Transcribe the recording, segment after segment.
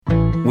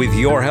With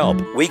your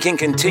help, we can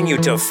continue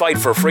to fight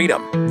for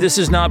freedom. This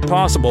is not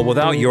possible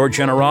without your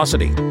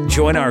generosity.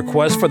 Join our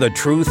quest for the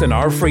truth and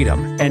our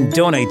freedom and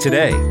donate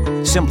today.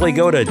 Simply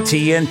go to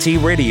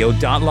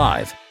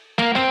tntradio.live.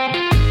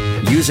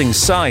 Using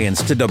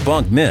science to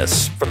debunk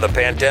myths, from the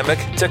pandemic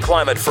to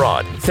climate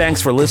fraud. Thanks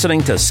for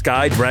listening to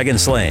Sky Dragon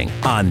Slaying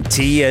on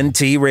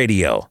TNT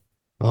Radio.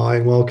 Hi,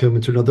 and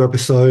welcome to another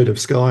episode of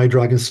Sky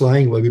Dragon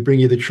Slaying, where we bring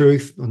you the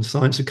truth on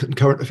science and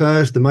current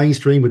affairs the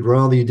mainstream would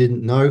rather you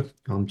didn't know.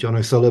 I'm John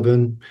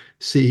O'Sullivan,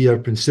 CEO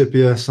of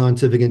Principia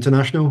Scientific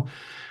International.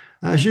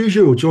 As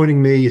usual,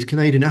 joining me is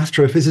Canadian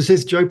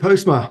astrophysicist Joe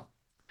Postma.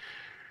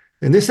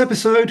 In this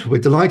episode, we're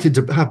delighted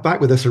to have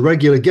back with us a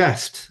regular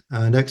guest,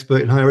 an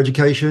expert in higher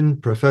education,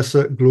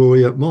 Professor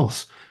Gloria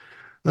Moss.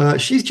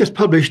 She's just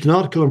published an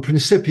article on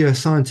Principia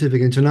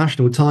Scientific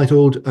International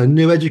titled "A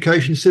New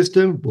Education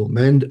System Will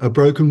Mend a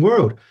Broken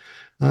World."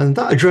 And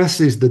that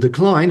addresses the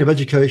decline of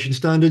education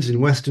standards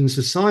in Western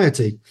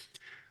society.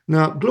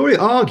 Now, Gloria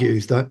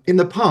argues that in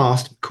the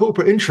past,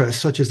 corporate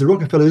interests such as the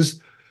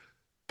Rockefellers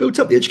built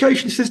up the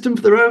education system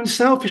for their own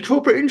selfish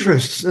corporate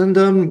interests. And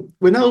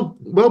we're now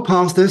well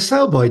past their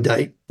sell-by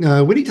date.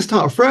 We need to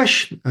start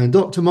afresh. And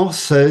Dr. Moss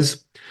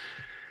says,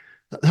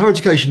 at the higher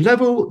education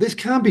level, this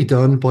can be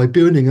done by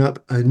building up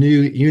a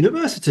new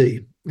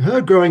university. Her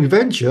growing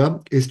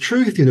venture is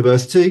Truth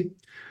University,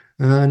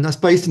 and that's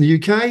based in the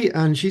UK,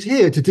 and she's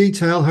here to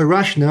detail her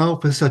rationale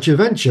for such a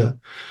venture.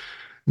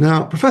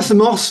 Now, Professor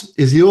Moss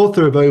is the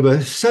author of over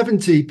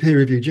 70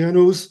 peer-reviewed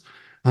journals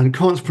and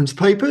conference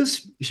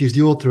papers. She's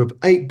the author of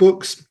 8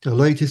 books. Her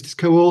latest is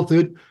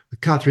co-authored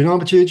with Catherine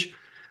Armitage,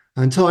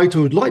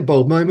 entitled Light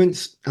Bulb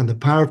Moments and the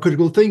Power of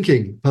Critical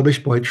Thinking,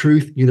 published by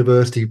Truth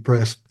University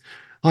Press.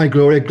 Hi,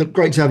 Gloria.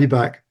 Great to have you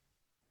back.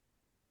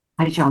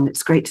 Hi, John.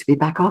 It's great to be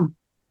back on.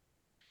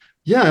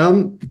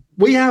 Yeah,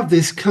 we have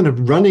this kind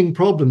of running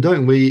problem,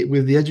 don't we,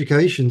 with the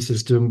education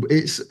system?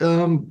 It's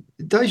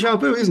deja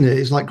vu, isn't it?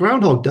 It's like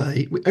Groundhog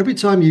Day. Every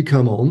time you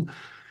come on,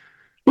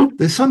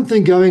 there's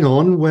something going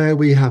on where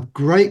we have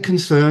great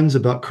concerns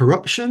about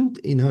corruption.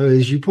 You know,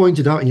 as you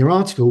pointed out in your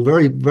article,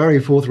 very,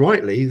 very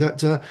forthrightly,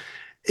 that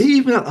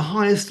even at the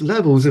highest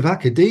levels of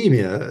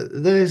academia,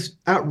 there's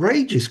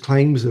outrageous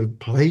claims of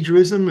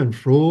plagiarism and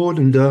fraud.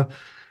 And,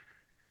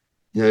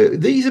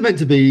 these are meant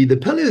to be the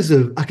pillars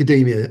of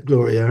academia,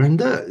 Gloria, and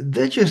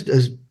they're just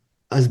as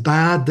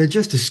bad, they're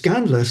just as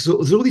scandalous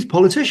as all these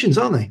politicians,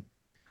 aren't they?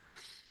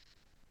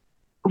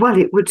 Well,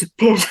 it would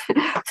appear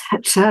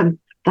that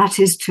that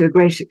is to a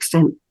great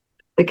extent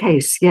the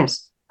case,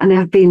 yes. And there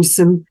have been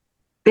some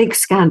big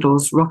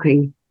scandals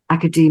rocking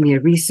academia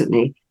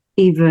recently,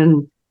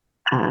 even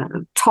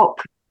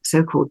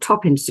so-called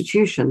top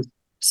institutions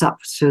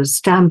such as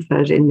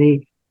Stanford in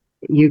the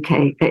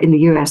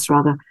US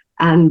rather,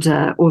 and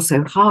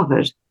also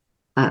Harvard.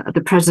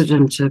 The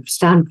president of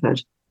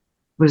Stanford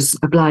was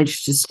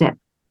obliged to step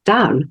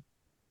down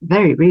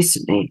very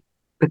recently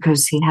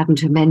because he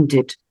hadn't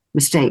amended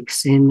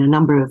mistakes in a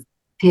number of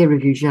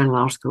peer-reviewed journal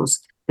articles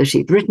that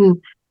he'd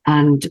written,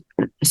 and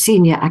a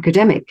senior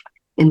academic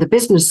in the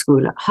business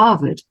school at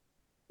Harvard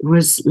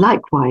was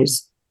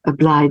likewise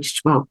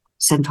obliged,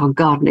 sent on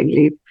gardening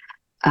leave,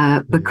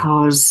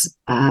 because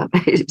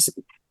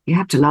you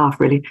have to laugh,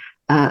 really.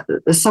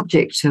 The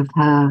subject of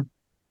her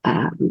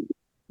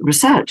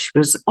research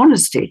was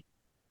honesty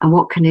and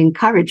what can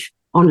encourage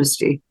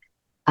honesty.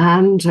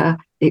 And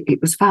it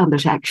was found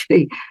that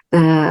actually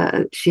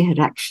she had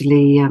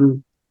actually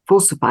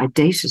falsified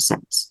data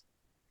sets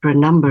for a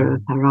number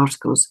of her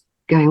articles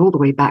going all the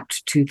way back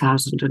to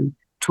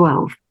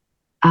 2012.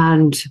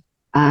 And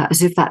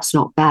as if that's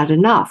not bad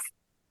enough,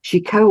 she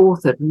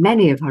co-authored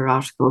many of her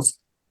articles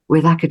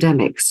with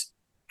academics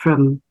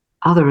from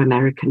other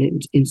American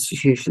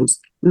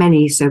institutions,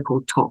 many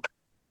so-called top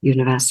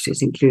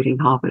universities, including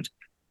Harvard.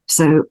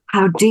 So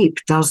how deep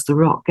does the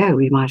rock go,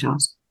 we might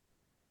ask?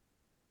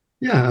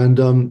 Yeah, and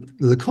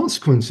the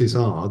consequences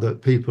are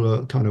that people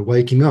are kind of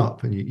waking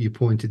up, and you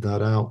pointed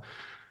that out.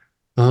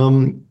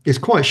 It's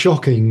quite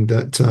shocking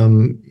that,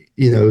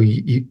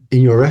 in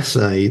your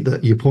essay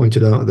that you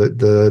pointed out that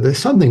there's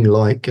something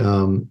like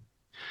the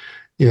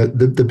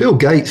Bill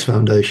Gates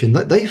Foundation,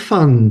 that they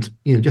fund,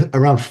 just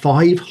around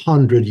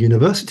 500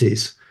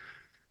 universities,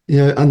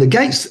 and the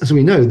Gates, as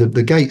we know,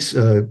 the Gates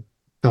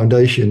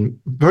Foundation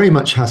very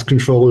much has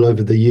control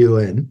over the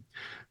UN.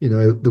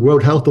 The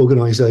World Health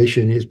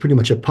Organization is pretty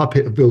much a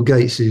puppet of Bill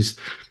Gates's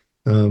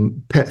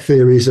pet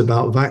theories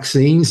about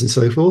vaccines and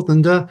so forth.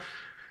 And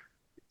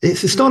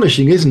it's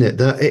astonishing, isn't it,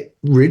 that it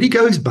really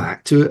goes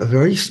back to a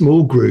very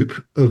small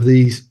group of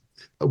these,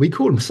 we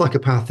call them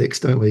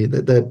psychopathics, don't we?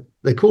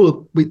 They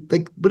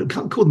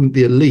can't call them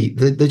the elite.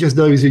 They're just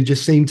those who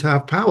just seem to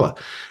have power.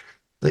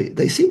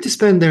 They seem to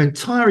spend their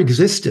entire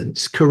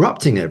existence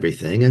corrupting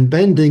everything and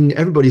bending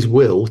everybody's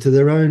will to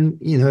their own,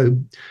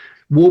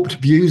 warped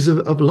views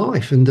of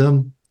life. And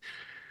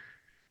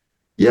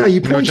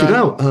you pointed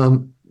out.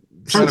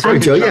 Sorry,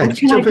 Joe. Yeah,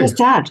 can I just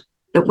add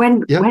that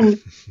when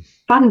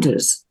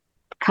funders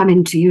come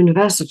into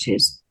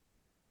universities,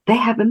 they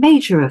have a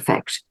major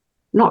effect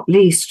not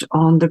least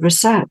on the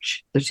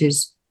research that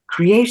is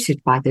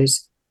created by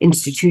those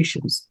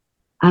institutions.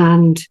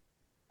 And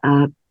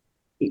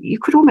you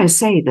could almost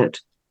say that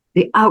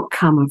the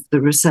outcome of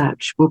the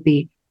research will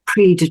be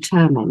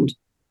predetermined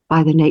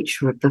by the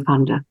nature of the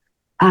funder.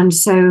 And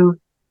so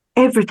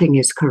everything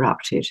is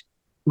corrupted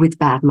with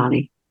bad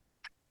money.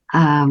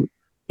 And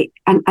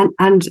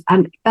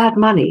bad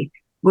money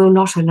will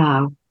not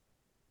allow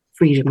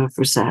freedom of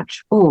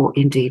research or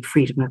indeed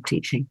freedom of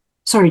teaching.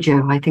 Sorry,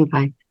 Joe, I think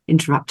I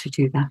interrupted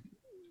you there.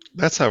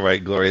 That's all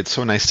right, Gloria. It's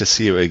so nice to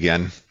see you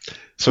again.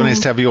 So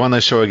nice to have you on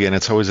the show again.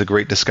 It's always a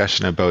great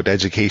discussion about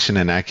education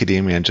and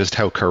academia and just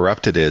how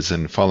corrupt it is,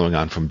 and following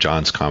on from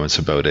John's comments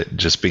about it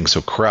just being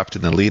so corrupt,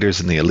 and the leaders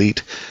and the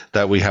elite,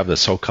 that we have the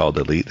so-called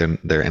elite, and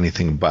they're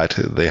anything but.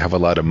 They have a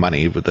lot of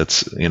money, but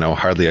that's,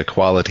 hardly a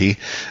quality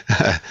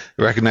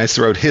recognized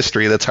throughout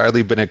history. That's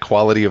hardly been a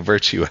quality of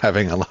virtue,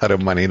 having a lot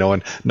of money. No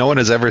one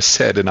has ever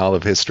said in all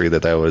of history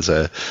that was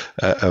a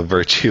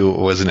virtue,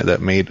 wasn't it,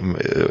 that made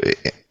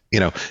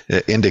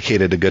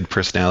indicated a good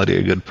personality,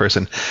 a good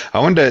person. I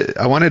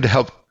wanted to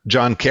help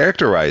John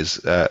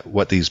characterize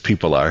what these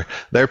people are.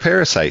 They're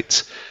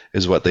parasites,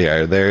 is what they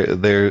are.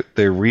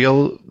 They're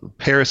real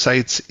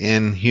parasites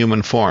in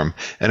human form.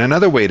 And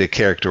another way to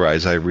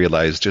characterize, I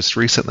realized just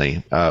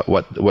recently,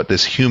 what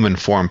this human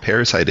form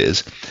parasite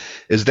is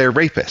they're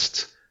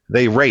rapists.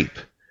 They rape.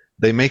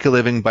 They make a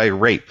living by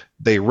rape.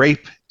 They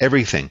rape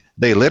everything.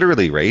 They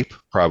literally rape,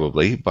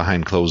 probably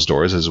behind closed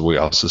doors, as we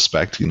all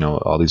suspect.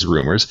 All these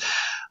rumors.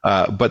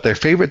 But their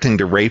favorite thing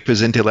to rape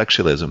is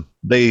intellectualism.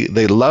 They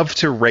love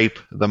to rape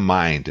the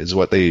mind, is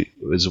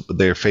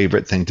their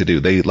favorite thing to do.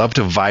 They love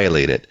to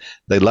violate it.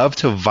 They love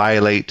to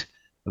violate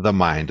the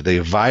mind. They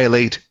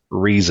violate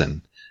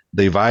reason.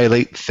 They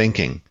violate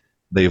thinking.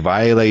 They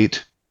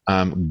violate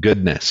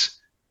goodness.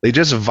 They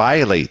just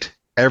violate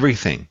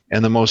everything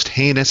in the most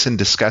heinous and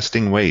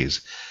disgusting ways,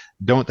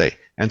 don't they?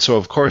 And so,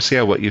 of course,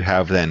 what you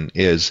have then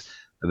is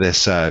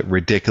this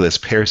ridiculous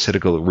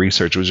parasitical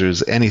research, which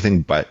is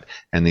anything but,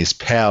 and these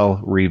PAL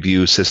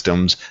review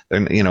systems,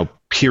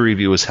 peer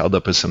review is held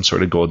up as some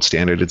sort of gold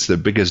standard. It's the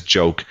biggest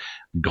joke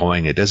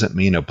going. It doesn't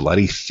mean a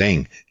bloody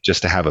thing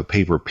just to have a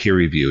paper peer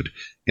reviewed,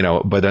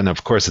 but then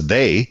of course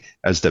they,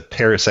 as the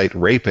parasite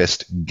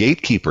rapist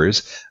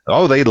gatekeepers,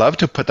 they love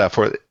to put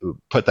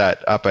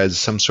that up as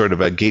some sort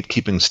of a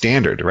gatekeeping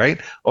standard, right?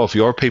 If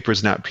your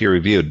paper's not peer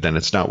reviewed, then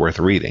it's not worth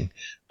reading,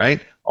 right?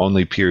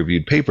 Only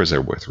peer-reviewed papers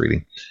are worth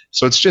reading.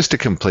 So it's just a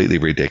completely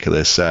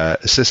ridiculous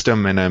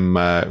system, and I'm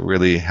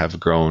really have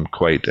grown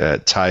quite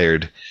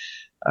tired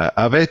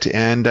of it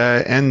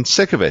and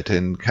sick of it,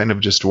 and kind of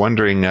just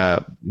wondering,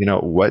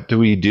 what do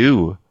we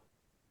do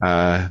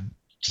to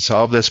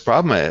solve this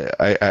problem?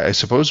 I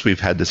suppose we've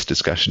had this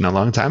discussion a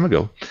long time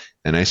ago,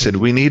 and I said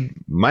we need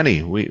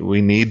money.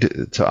 We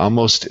need to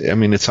almost.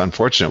 It's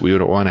unfortunate. We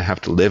don't want to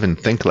have to live and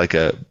think like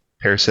a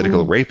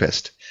parasitical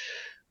rapist.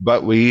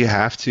 But we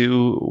have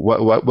to,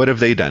 what have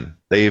they done?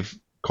 They've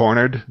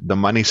cornered the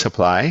money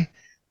supply.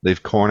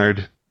 They've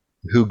cornered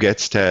who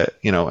gets to,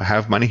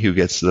 have money, who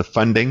gets the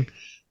funding,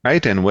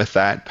 right? And with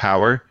that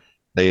power,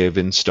 they have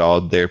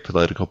installed their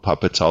political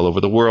puppets all over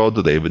the world.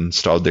 They've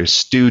installed their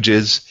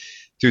stooges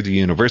through the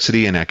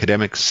university and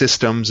academic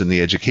systems and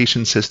the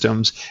education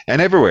systems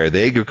and everywhere,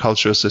 the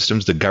agricultural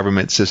systems, the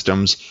government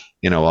systems,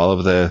 all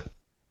of the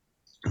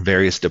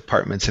various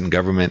departments in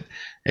government,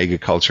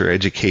 agriculture,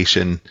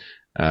 education,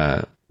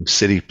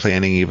 city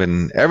planning,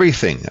 even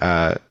everything.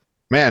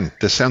 Man,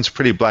 this sounds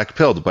pretty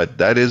black-pilled, but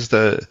that is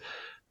the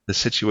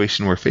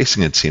situation we're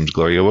facing, it seems.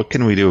 Gloria, what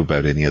can we do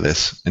about any of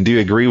this? And do you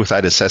agree with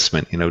that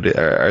assessment?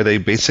 Are they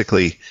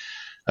basically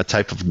a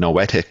type of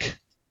noetic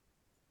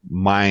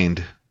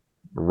mind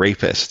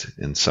rapist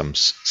in some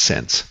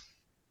sense?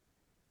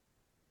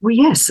 Well,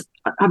 yes.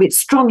 It's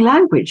strong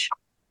language,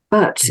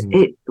 but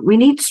we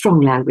need strong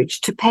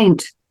language to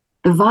paint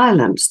the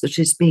violence that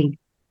is being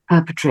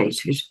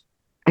perpetrated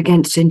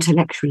against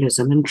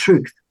intellectualism and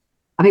truth.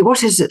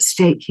 What is at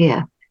stake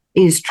here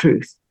is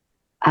truth.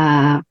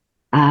 And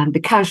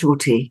the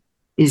casualty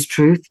is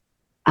truth.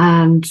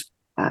 And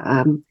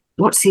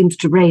what seems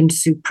to reign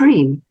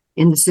supreme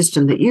in the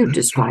system that you've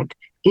described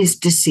is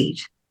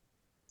deceit.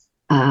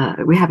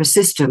 We have a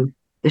system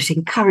that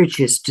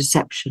encourages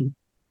deception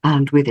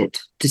and with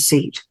it,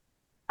 deceit.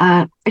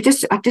 I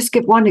just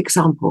give one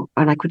example,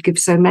 and I could give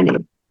so many.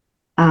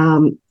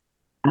 And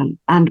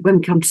when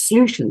we come to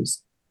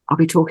solutions, I'll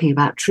be talking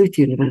about Truth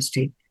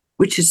University,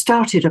 which has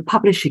started a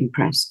publishing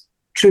press,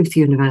 Truth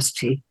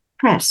University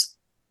Press.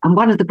 And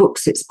one of the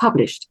books it's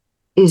published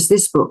is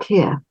this book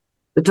here,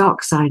 The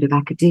Dark Side of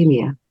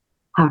Academia,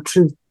 How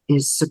Truth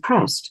is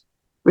Suppressed,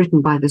 written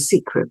by the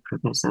Secret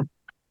Professor.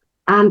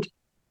 And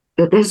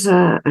there's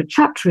a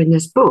chapter in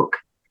this book,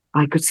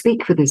 I could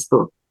speak for this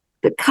book,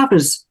 that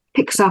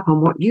picks up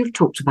on what you've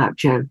talked about,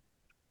 Joe,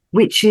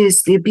 which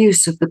is the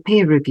abuse of the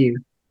peer review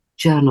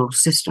journal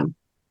system.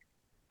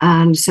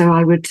 And so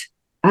I would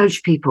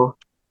urge people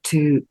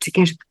to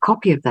get a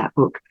copy of that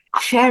book,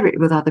 share it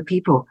with other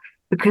people,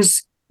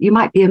 because you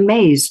might be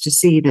amazed to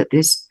see that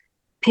this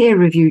peer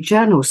review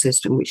journal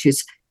system, which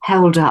is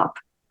held up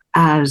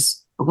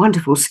as a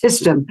wonderful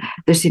system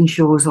that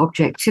ensures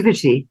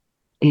objectivity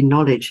in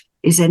knowledge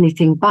is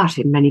anything but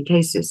in many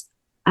cases.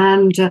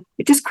 And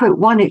just quote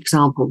one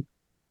example,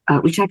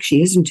 which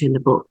actually isn't in the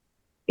book.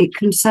 It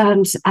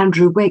concerns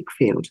Andrew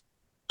Wakefield,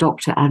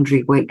 Dr.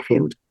 Andrew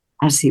Wakefield,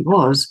 as he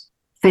was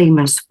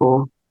famous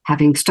for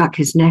having stuck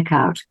his neck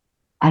out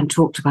and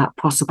talked about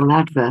possible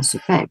adverse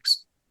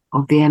effects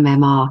of the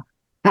MMR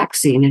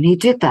vaccine. And he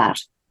did that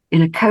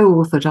in a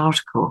co-authored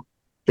article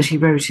that he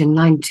wrote in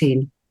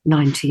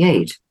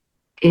 1998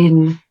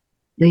 in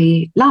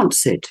the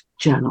Lancet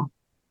journal.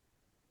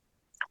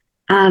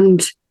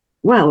 And,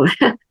 well,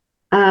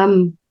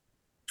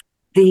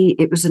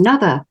 it was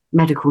another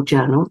medical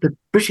journal, the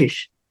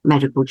British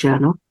medical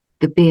journal,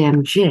 the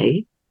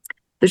BMJ,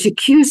 that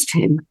accused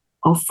him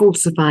of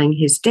falsifying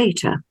his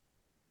data.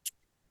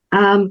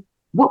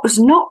 What was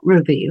not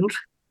revealed,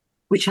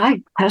 which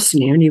I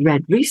personally only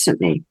read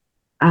recently,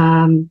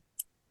 and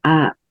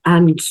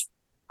I'm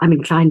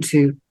inclined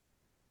to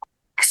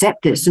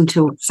accept this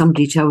until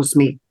somebody tells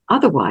me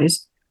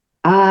otherwise,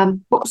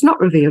 what was not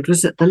revealed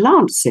was that the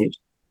Lancet,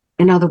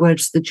 in other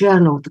words, the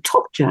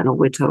top journal,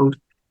 we're told,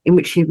 in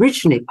which he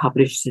originally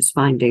published his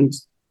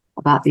findings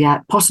about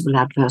the possible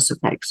adverse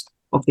effects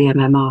of the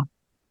MMR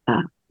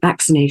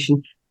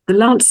vaccination, the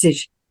Lancet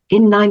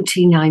in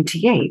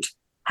 1998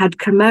 had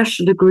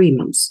commercial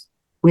agreements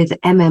with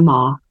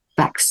MMR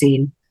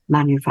vaccine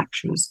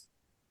manufacturers.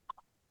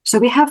 So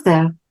we have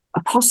there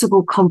a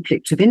possible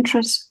conflict of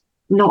interest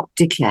not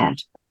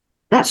declared.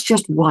 That's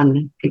just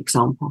one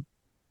example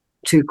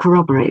to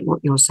corroborate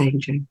what you're saying,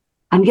 Joe.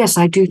 And yes,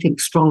 I do think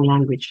strong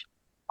language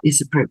is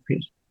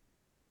appropriate.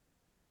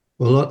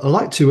 Well, I'd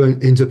like to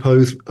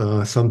interpose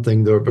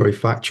something that are very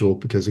factual,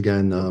 because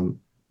again,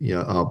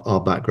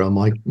 our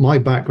background, my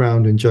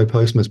background and Joe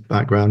Postma's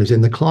background is in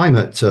the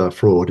climate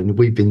fraud, and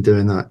we've been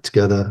doing that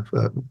together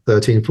for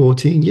 13,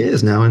 14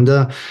 years now. And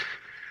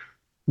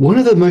one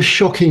of the most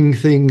shocking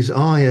things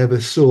I ever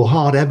saw,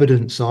 hard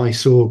evidence I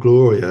saw,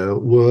 Gloria,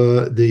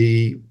 were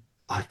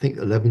I think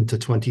 11 to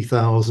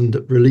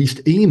 20,000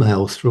 released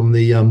emails from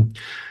the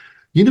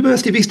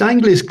University of East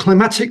Anglia's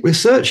Climatic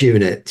Research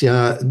Unit.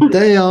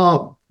 They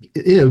are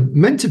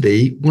meant to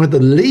be one of the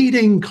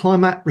leading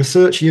climate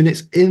research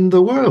units in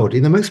the world,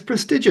 the most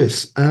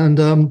prestigious. And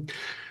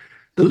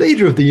the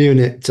leader of the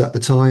unit at the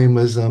time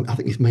was, I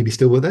think he's maybe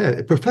still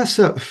there,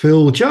 Professor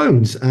Phil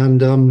Jones.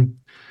 And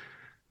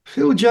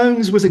Phil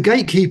Jones was a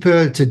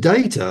gatekeeper to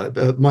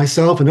data.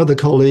 Myself and other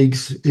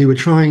colleagues who were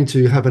trying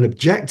to have an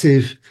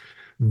objective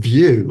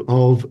view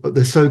of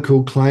the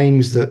so-called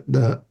claims that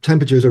the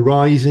temperatures are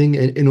rising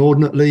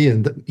inordinately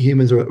and that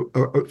humans are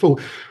full.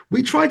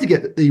 We tried to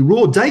get the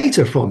raw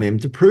data from him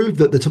to prove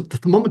that the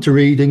thermometer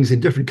readings in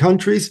different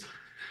countries,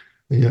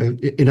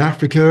 in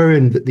Africa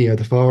and the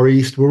Far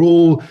East, were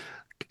all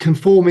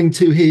conforming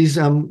to his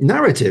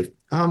narrative.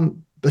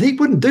 But he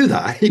wouldn't do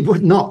that. He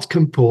would not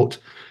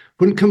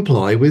wouldn't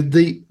comply with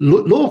the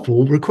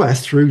lawful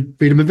request through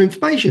freedom of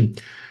information,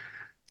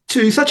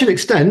 to such an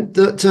extent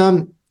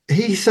that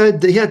he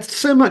said that he had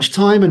so much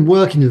time and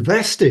work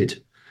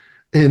invested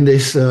in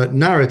this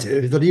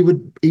narrative that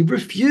he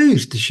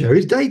refused to share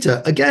his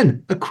data.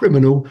 Again, a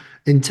criminal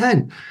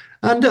intent.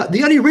 And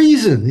the only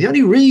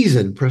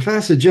reason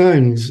Professor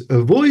Jones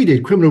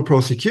avoided criminal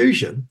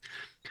prosecution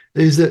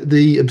is that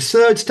the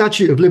absurd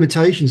statute of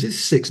limitations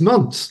is 6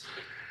 months.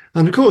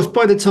 And of course,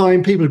 by the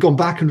time people had gone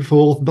back and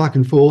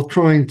forth,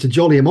 trying to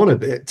jolly him on a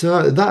bit,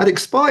 that had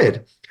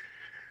expired.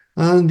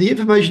 And the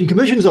Information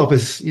Commissioner's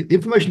Office,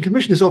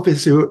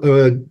 who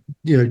are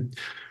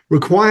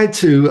required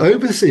to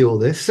oversee all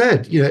this,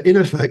 said, in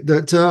effect,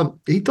 that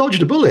he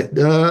dodged a bullet.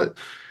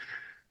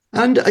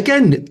 And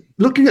again,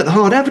 looking at the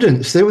hard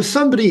evidence, there was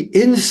somebody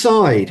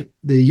inside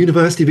the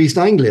University of East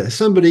Anglia,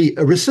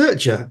 a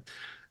researcher,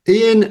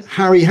 Ian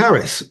Harry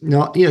Harris.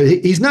 Now,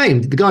 he's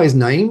named. The guy is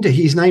named.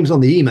 His name's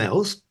on the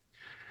emails.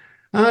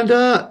 And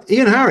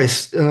Ian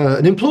Harris,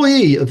 an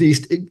employee of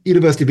the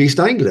University of East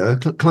Anglia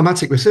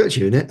Climatic Research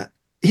Unit,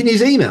 in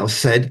his email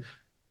said,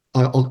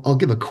 I'll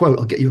give a quote,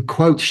 I'll get you a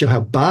quote to show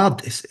how bad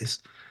this is.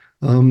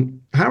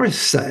 Harris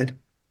said,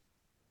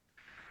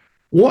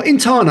 "What in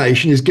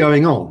tarnation is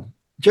going on?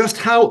 Just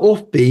how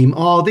off-beam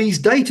are these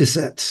data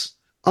sets?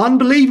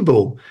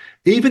 Unbelievable.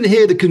 Even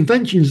here, the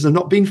conventions are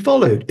not being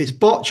followed. It's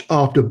botch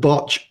after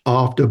botch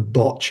after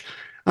botch."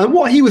 And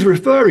what he was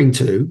referring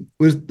to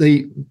was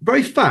the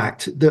very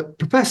fact that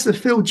Professor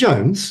Phil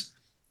Jones,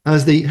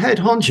 as the head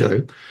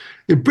honcho,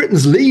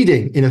 Britain's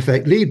leading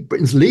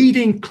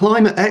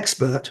climate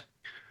expert,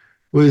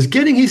 was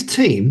getting his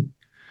team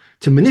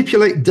to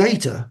manipulate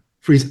data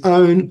for his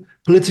own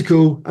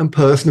political and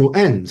personal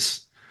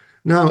ends.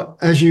 Now,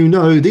 as you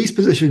know, these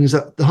positions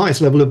at the highest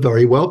level are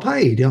very well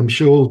paid. I'm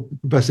sure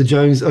Professor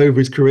Jones, over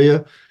his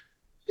career,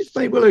 has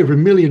made well over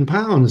 £1 million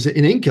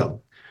in income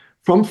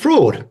from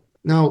fraud.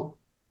 Now,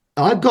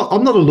 I'm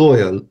not a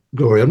lawyer,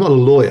 Gloria. I'm not a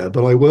lawyer,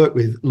 but I work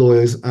with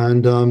lawyers,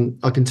 and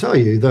I can tell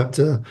you that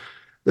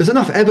there's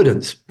enough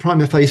evidence,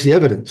 prima facie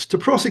evidence, to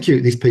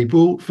prosecute these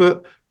people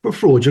for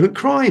fraudulent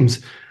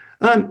crimes.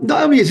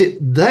 Not only is it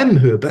them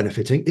who are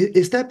benefiting,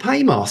 it's their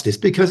paymasters,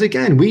 because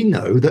again, we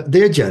know that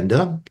the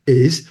agenda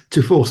is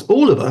to force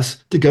all of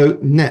us to go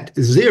net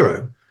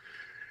zero.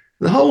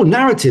 The whole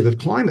narrative of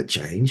climate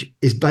change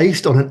is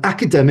based on an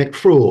academic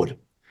fraud.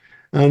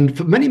 And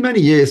for many,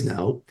 many years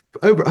now,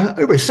 over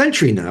a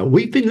century now,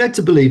 we've been led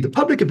to believe, the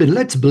public have been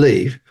led to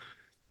believe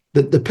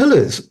that the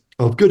pillars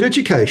of good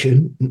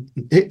education,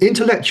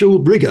 intellectual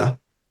rigor,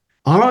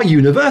 are our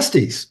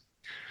universities.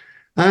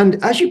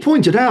 And as you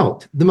pointed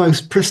out, the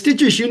most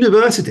prestigious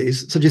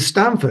universities, such as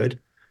Stanford,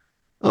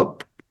 are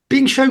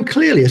being shown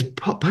clearly as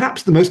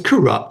perhaps the most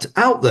corrupt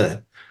out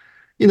there.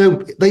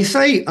 They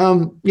say,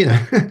 a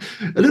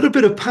little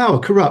bit of power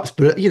corrupts,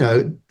 but,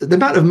 the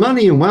amount of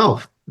money and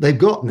wealth they've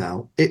got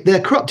now, they're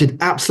corrupted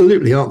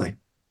absolutely, aren't they?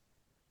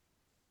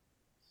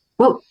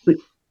 Well,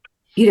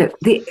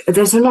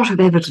 there's a lot of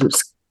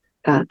evidence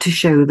to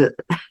show that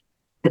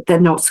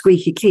they're not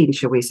squeaky clean,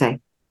 shall we say,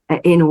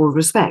 in all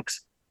respects.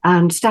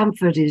 And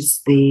Stanford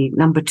is the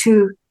number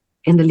 2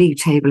 in the league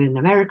table in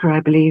America, I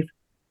believe.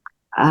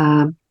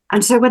 And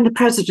so when the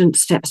president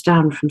steps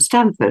down from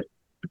Stanford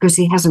because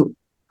he hasn't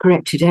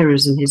corrected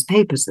errors in his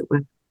papers that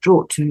were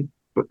brought to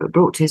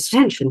his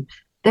attention,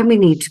 then we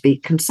need to be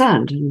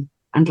concerned.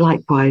 And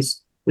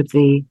likewise with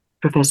the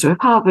professor of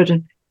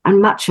Harvard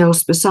and much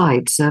else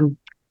besides. We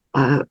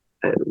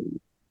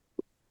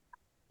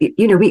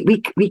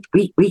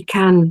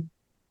can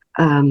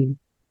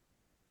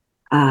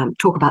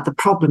talk about the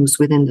problems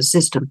within the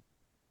system,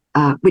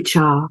 which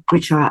are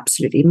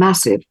absolutely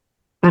massive.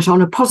 But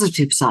on a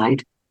positive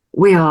side,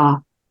 we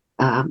are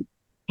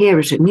here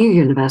at a new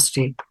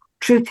university,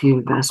 Truth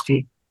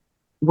University,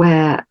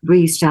 where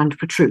we stand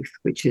for truth,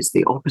 which is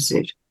the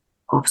opposite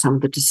of some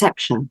of the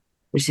deception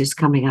that is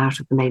coming out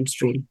of the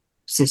mainstream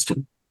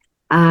system.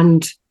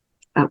 And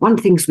one of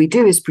the things we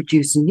do is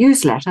produce a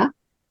newsletter.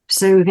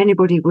 So if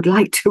anybody would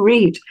like to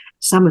read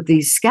some of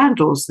these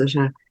scandals that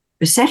are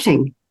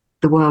besetting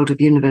the world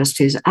of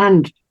universities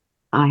and,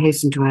 I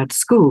hasten to add,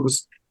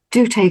 schools,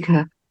 do take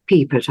a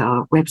peep at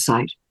our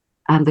website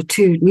and the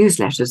 2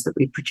 newsletters that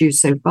we've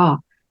produced so far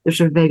that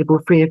are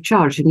available free of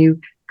charge. And you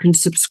can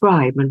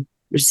subscribe and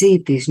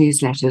receive these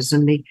newsletters.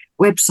 And the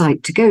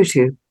website to go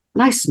to,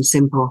 nice and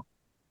simple,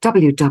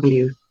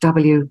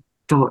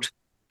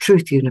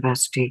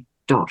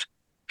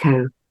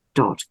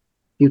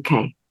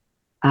 www.truthuniversity.co.uk.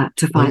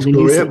 To find Thanks, the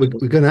Gloria.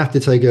 We're going to have to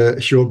take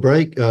a short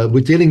break. We're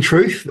dealing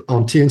truth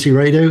on TNT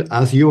Radio,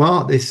 as you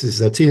are. This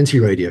is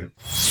TNT Radio.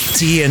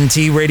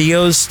 TNT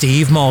Radio's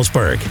Steve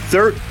Malzberg.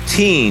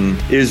 13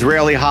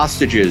 Israeli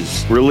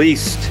hostages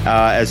released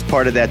as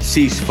part of that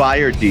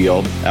ceasefire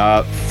deal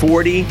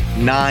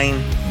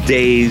 49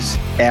 days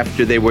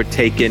after they were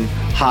taken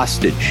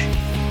hostage.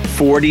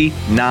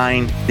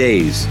 49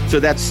 days. So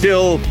that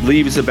still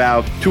leaves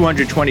about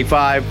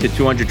 225 to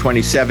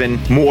 227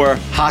 more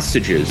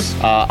hostages.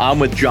 I'm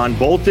with John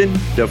Bolton,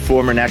 the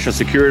former national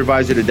security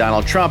advisor to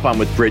Donald Trump. I'm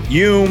with Britt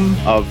Hume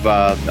of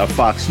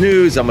Fox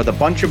News. I'm with a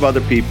bunch of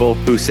other people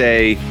who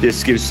say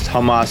this gives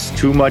Hamas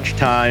too much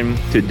time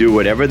to do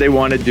whatever they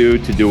want to do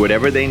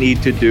whatever they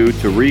need to do,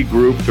 to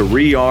regroup, to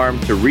rearm,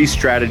 to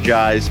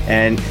re-strategize.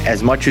 And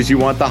as much as you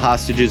want the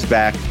hostages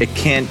back, it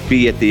can't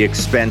be at the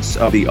expense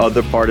of the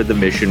other part of the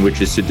mission, which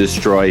is to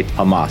destroy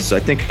Hamas. So I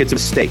think it's a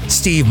mistake.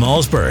 Steve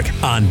Malzberg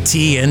on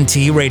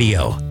TNT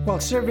Radio. While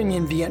serving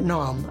in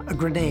Vietnam, a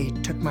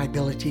grenade took my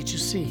ability to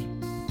see.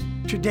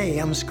 Today,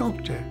 I'm a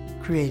sculptor,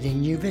 creating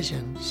new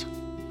visions.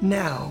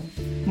 Now,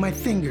 my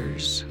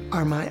fingers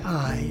are my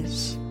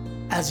eyes.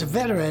 As a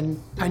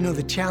veteran, I know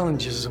the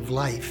challenges of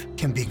life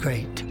can be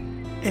great.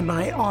 In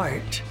my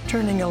art,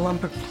 turning a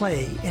lump of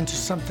clay into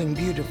something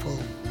beautiful,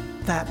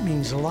 that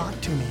means a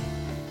lot to me.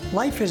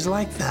 Life is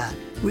like that.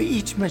 We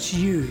each must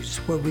use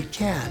what we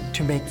can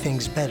to make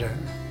things better.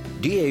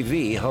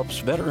 DAV helps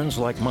veterans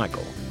like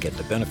Michael get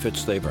the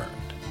benefits they've earned.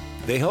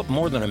 They help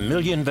more than 1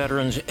 million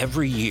veterans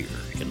every year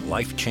in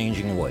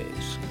life-changing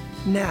ways.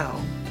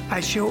 Now, I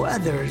show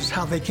others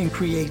how they can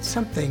create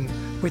something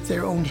with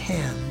their own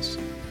hands.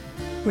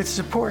 With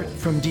support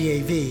from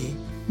DAV,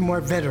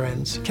 more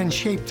veterans can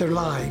shape their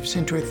lives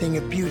into a thing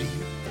of beauty.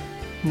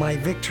 My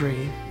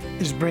victory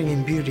is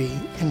bringing beauty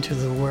into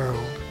the world.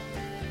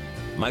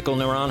 Michael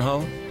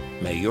Naranjo,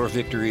 may your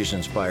victories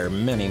inspire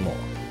many more.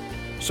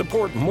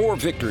 Support more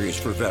victories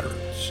for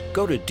veterans.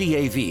 Go to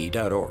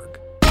DAV.org.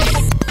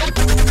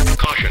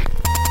 Caution.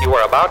 You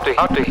are about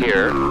to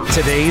hear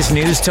Today's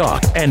news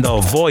talk and the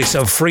voice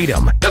of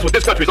freedom. That's what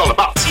this country's all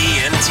about.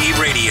 TNT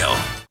Radio.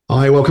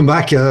 Hi, welcome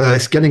back.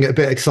 It's getting a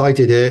bit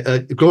excited here.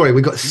 Gloria,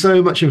 we've got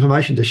so much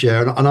information to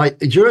share. And I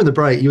during the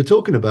break, you were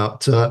talking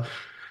about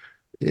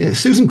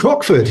Susan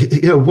Crockford,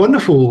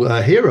 wonderful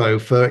hero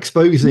for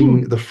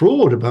exposing the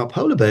fraud about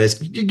polar bears.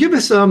 Could you give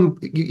us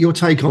your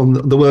take on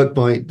the work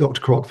by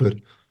Dr.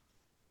 Crockford?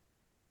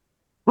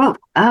 Well,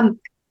 a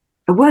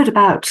word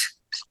about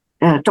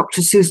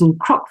Dr. Susan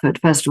Crockford,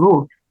 first of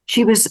all.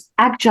 She was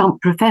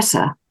adjunct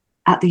professor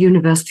at the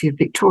University of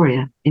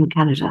Victoria in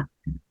Canada.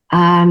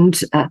 And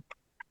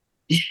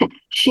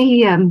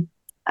she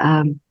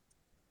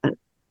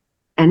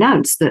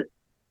announced that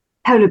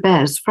polar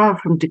bears, far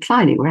from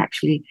declining, were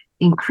actually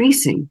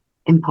increasing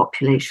in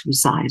population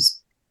size.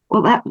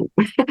 Well, that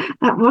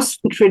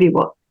wasn't really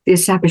what the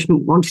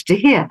establishment wanted to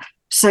hear.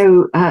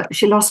 So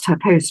she lost her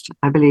post,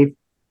 I believe,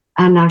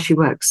 and now she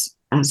works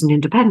as an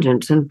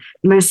independent, and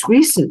most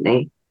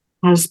recently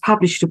has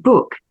published a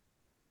book,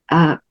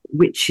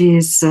 which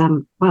is,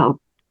 well,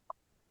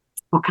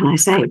 what can I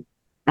say?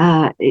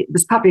 It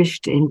was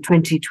published in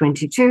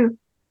 2022.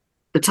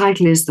 The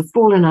title is The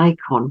Fallen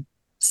Icon,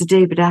 Sir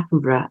David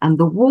Attenborough and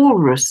the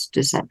Walrus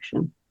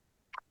Deception.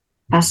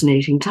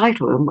 Fascinating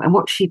title. And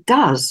what she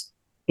does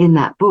in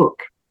that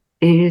book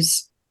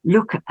is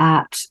look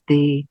at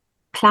the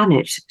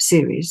Planet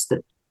series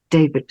that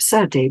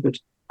Sir David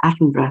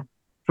Attenborough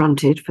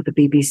fronted for the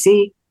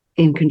BBC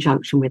in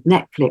conjunction with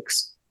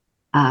Netflix.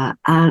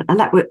 And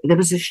there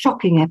was a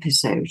shocking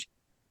episode,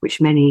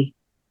 which many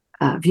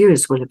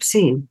viewers will have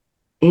seen,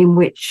 in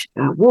which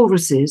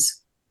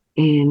walruses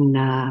in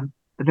a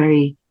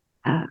very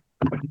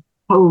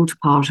cold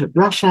part of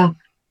Russia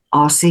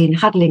are seen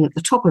huddling at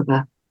the top of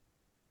a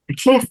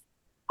cliff,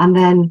 and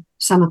then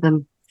some of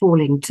them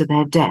falling to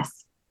their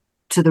death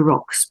to the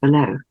rocks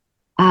below.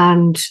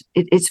 And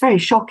it's very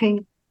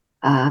shocking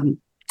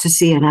to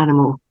see an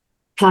animal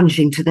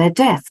plunging to their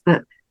death,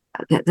 but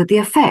the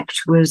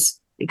effect was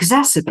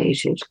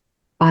exacerbated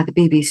by the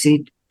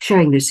BBC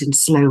showing this in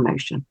slow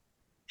motion,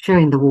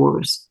 showing the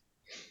walrus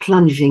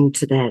plunging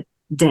to their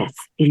death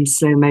in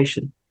slow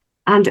motion.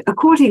 And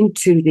according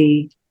to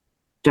the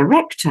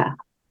director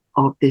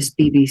of this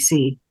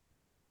BBC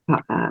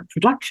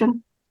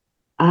production,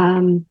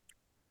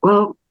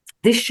 well,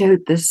 this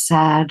showed the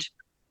sad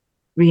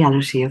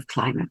reality of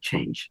climate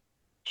change,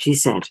 she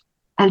said.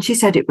 And she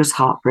said it was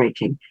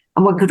heartbreaking,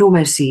 and one could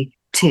almost see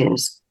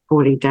tears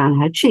falling down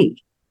her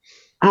cheek.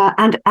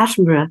 And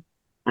Attenborough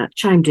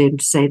chimed in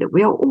to say that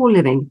we are all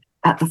living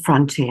at the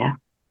frontier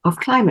of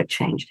climate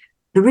change.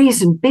 The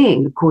reason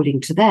being,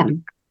 according to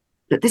them,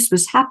 that this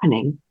was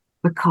happening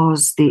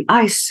because the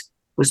ice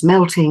was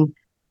melting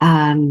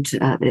and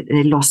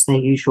they lost their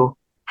usual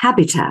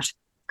habitat.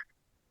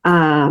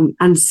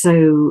 And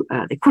so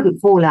they couldn't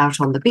fall out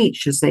on the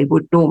beach as they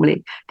would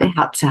normally. They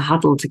had to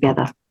huddle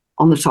together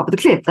on the top of the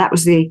cliff. That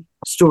was the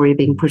story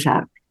being put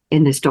out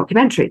in this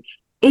documentary.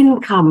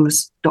 In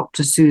comes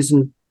Dr.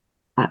 Susan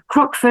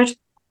Crockford,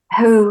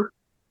 who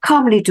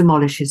calmly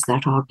demolishes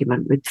that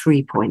argument with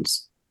 3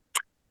 points.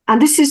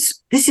 And this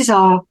is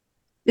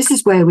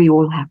where we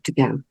all have to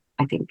go,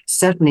 I think.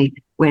 Certainly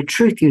where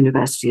Truth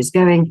University is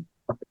going.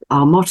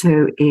 Our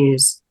motto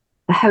is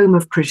the home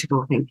of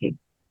critical thinking.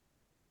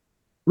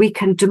 We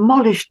can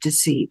demolish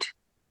deceit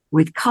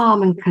with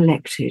calm and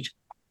collected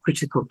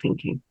critical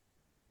thinking.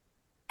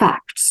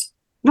 Facts,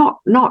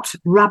 not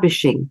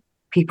rubbishing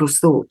people's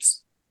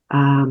thoughts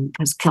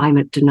as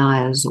climate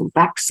deniers or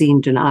vaccine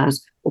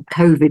deniers or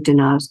COVID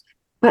deniers,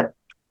 but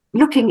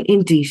looking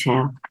in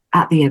detail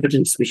at the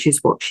evidence, which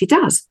is what she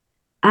does.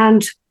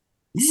 And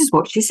this is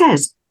what she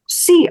says.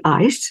 Sea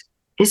ice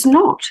is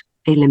not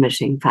a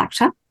limiting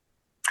factor.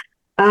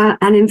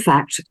 And in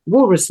fact,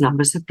 walrus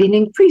numbers have been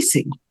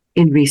increasing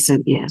in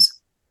recent years.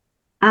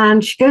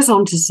 And she goes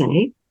on to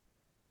say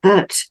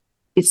that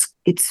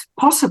it's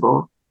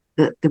possible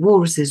that the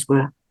walruses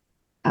were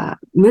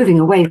moving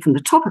away from the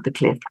top of the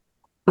cliff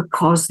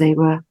because they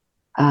were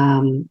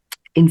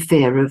in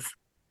fear of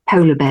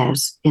polar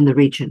bears in the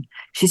region.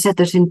 She said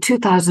that in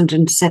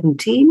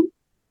 2017,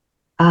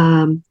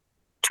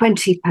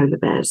 20 polar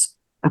bears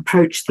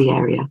approached the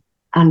area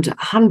and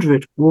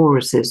 100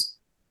 walruses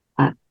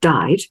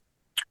died.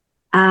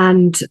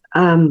 And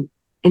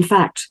in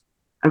fact,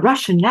 a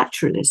Russian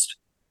naturalist,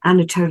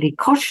 Anatoly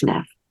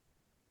Koshnev,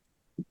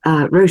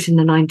 wrote in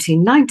the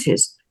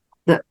 1990s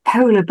that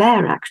polar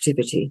bear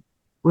activity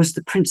was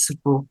the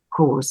principal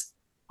cause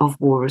of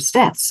walrus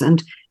deaths.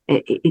 And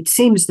it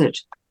seems that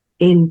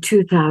in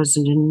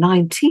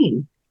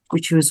 2019,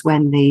 which was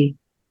when the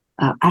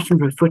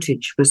Attenborough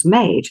footage was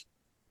made,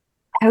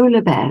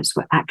 polar bears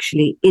were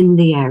actually in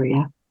the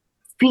area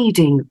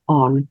feeding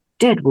on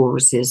dead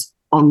walruses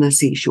on the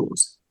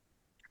seashores.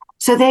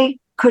 So they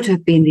could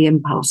have been the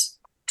impulse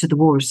to the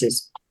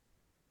walruses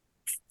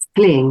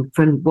fleeing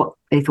from what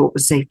they thought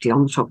was safety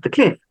on the top of the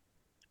cliff.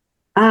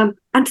 And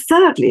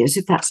thirdly, as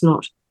if that's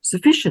not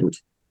sufficient,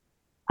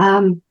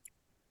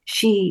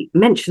 she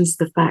mentions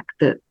the fact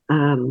that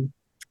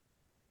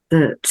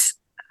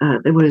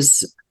there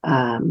was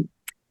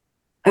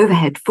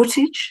overhead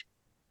footage,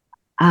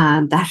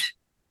 and that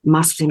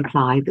must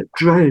imply that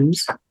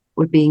drones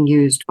were being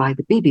used by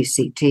the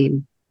BBC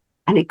team.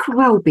 And it could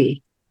well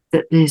be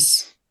that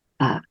this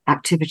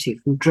activity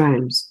from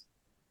drones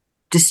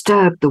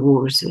disturbed the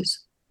walruses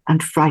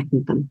and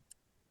frightened them,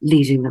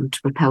 leading them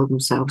to propel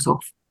themselves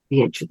off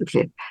the edge of the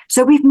cliff.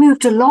 So we've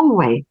moved a long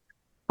way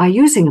by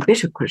using a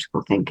bit of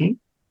critical thinking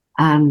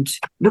and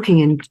looking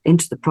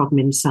into the problem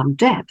in some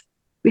depth.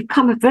 We've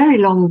come a very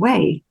long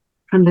way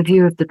from the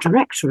view of the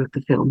director of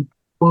the film,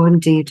 or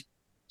indeed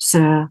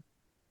Sir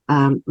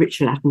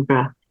Richard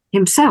Attenborough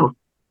himself.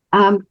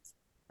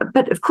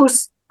 But of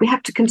course, we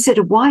have to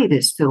consider why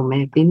this film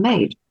may have been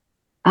made.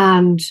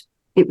 And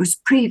it was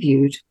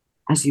previewed,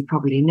 as you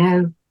probably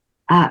know,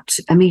 at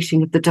a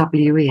meeting of the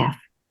WEF.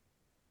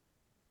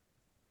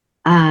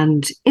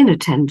 And in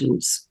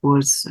attendance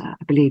was,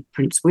 I believe,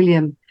 Prince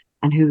William,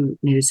 and who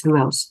knows who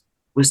else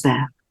was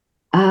there.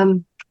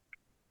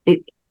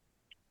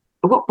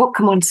 What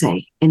can one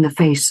say in the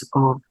face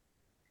of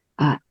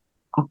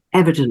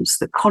evidence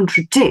that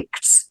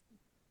contradicts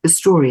the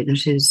story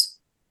that is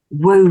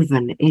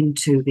woven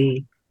into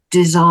the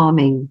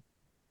disarming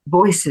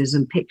voices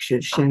and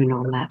pictures shown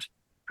on that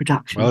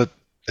production? Well,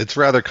 it's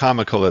rather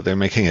comical that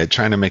they're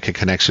trying to make a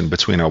connection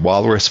between a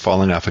walrus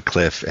falling off a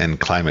cliff and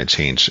climate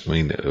change. I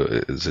mean,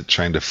 is it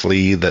trying to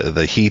flee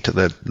the heat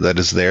that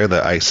is there,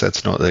 the ice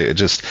that's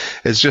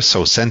it's just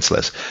so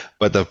senseless.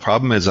 But the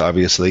problem is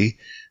obviously,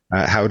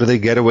 how do they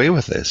get away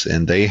with this?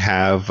 And they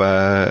have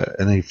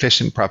an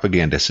efficient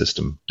propaganda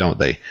system, don't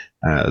they?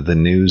 The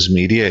news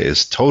media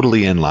is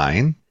totally in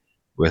line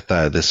with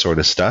this sort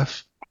of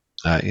stuff.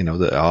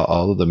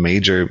 All of the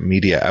major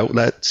media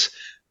outlets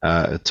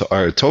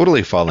are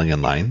totally falling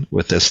in line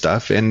with this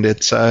stuff, and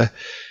it's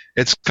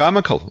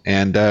comical,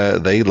 and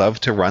they love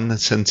to run the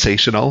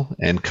sensational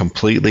and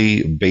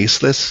completely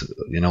baseless,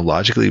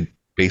 logically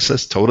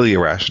baseless, totally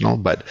irrational,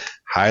 but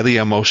highly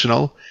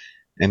emotional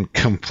and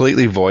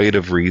completely void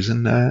of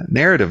reason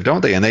narrative,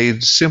 don't they? And they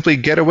simply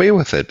get away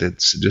with it.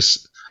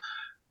 It's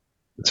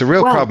a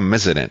real problem,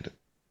 isn't it?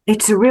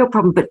 It's a real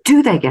problem, but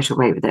do they get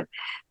away with it?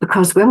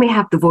 Because when we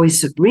have the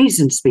voice of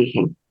reason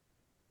speaking,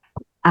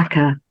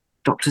 aka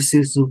Dr.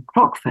 Susan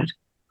Crockford,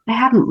 they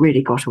haven't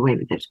really got away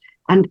with it.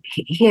 And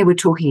here we're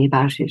talking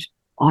about it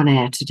on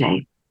air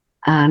today.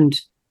 And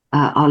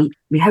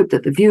we hope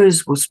that the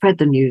viewers will spread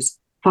the news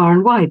far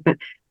and wide. But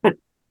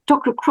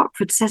Dr.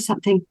 Crockford says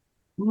something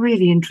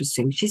really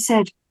interesting. She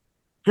said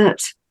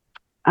that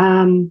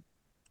the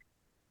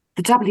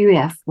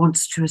WEF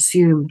wants to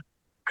assume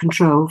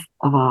control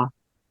of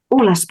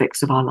all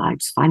aspects of our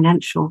lives,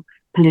 financial,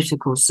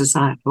 political,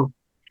 societal.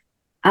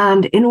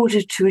 And in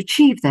order to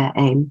achieve their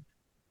aim,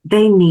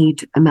 they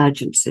need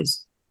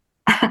emergencies.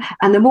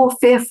 And the more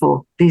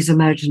fearful these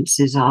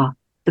emergencies are,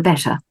 the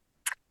better.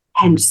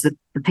 Hence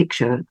the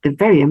picture, the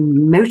very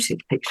emotive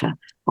picture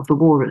of the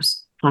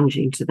walrus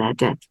plunging to their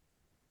death.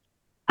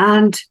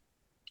 And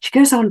she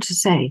goes on to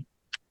say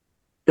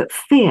that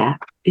fear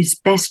is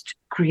best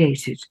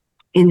created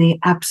in the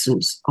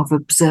absence of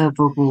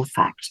observable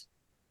fact.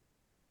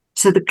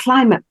 So the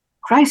climate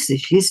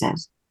crisis, she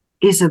says,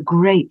 is a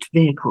great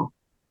vehicle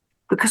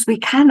because we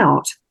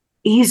cannot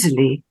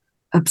easily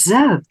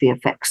observe the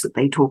effects that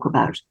they talk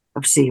about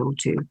of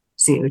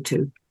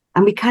CO2,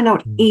 and we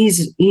cannot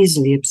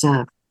easily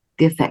observe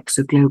the effects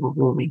of global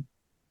warming.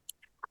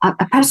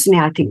 Personally,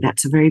 I think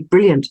that's a very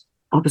brilliant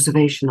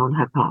observation on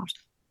her part.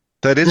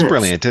 That is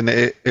brilliant, and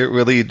it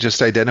really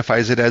just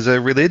identifies it as a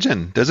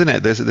religion, doesn't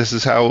it? This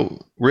is how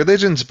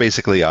religions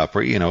basically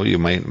operate. You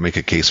might make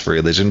a case for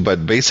religion,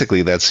 but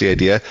basically that's the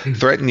idea.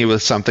 Threaten you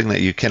with something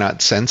that you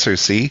cannot sense or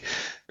see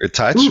or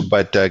touch,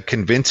 but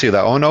convince you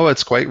that, oh no,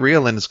 it's quite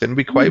real and it's going to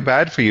be quite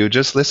bad for you.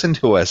 Just listen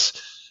to us.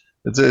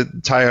 It's a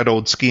tired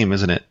old scheme,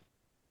 isn't it?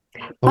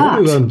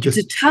 But it's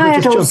a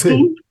tired old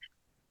scheme,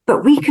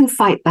 but we can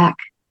fight back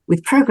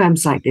with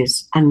programs like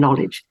this and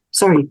knowledge.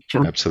 Sorry,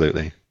 John.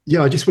 Absolutely.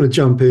 Yeah, I just want to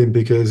jump in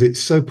because it's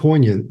so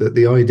poignant that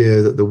the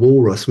idea that the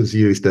walrus was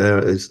used there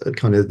as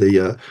kind of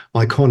the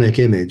iconic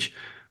image,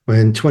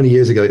 when 20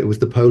 years ago it was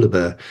the polar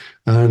bear.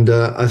 And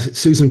as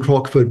Susan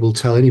Crockford will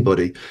tell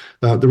anybody,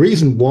 the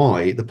reason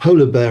why the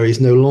polar bear is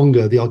no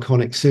longer the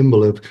iconic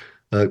symbol of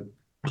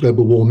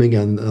global warming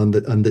and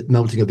the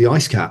melting of the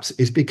ice caps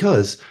is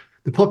because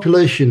the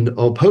population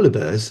of polar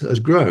bears has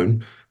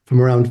grown from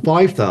around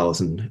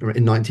 5,000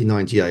 in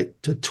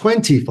 1998 to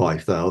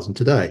 25,000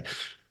 today.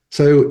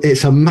 So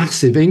it's a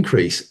massive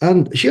increase.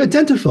 And she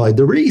identified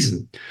the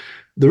reason.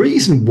 The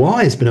reason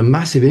why it's been a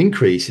massive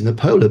increase in the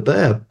polar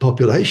bear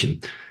population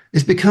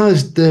is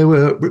because there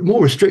were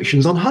more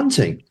restrictions on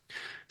hunting.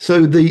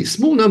 So the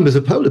small numbers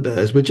of polar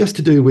bears were just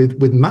to do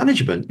with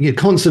management,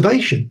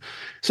 conservation.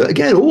 So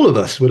again, all of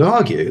us would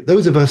argue,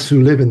 those of us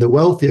who live in the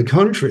wealthier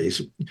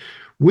countries,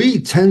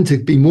 we tend to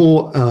be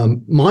more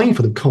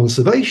mindful of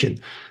conservation.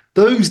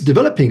 Those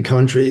developing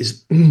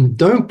countries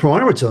don't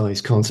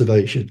prioritize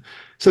conservation.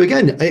 So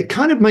again, it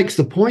kind of makes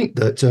the point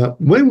that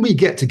when we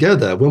get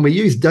together, when we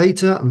use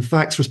data and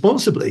facts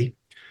responsibly,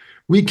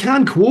 we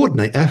can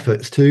coordinate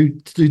efforts to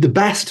do the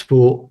best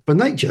for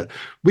nature.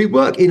 We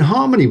work in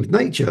harmony with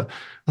nature.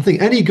 I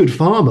think any good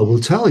farmer will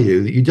tell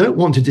you that you don't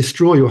want to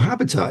destroy your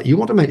habitat. You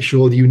want to make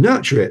sure that you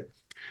nurture it.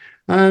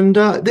 And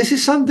this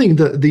is something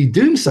that the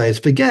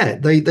doomsayers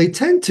forget. They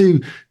tend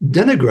to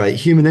denigrate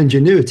human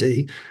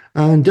ingenuity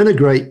and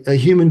denigrate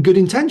human good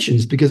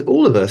intentions, because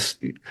all of us,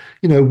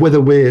 whether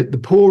we're the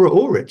poorer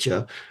or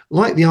richer,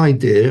 like the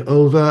idea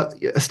of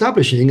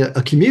establishing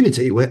a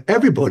community where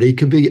everybody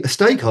can be a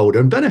stakeholder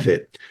and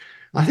benefit.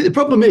 I think the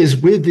problem is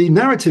with the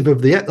narrative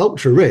of the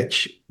ultra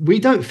rich, we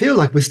don't feel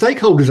like we're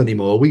stakeholders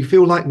anymore. We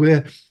feel like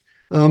we're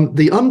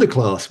the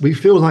underclass. We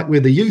feel like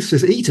we're the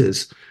useless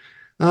eaters.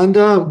 And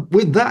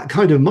with that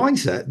kind of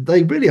mindset,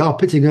 they really are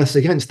pitting us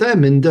against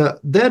them. And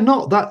they're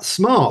not that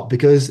smart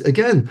because,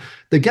 again,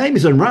 the game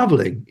is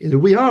unraveling.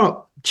 We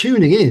are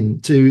tuning in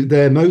to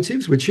their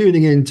motives. We're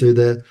tuning into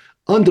their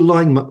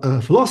underlying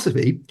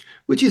philosophy,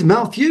 which is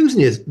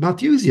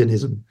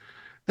Malthusianism.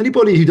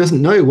 Anybody who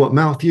doesn't know what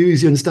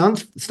Malthusian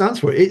stands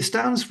for, it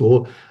stands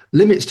for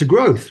limits to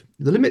growth.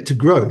 The limit to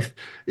growth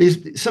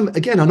is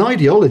an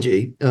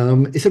ideology.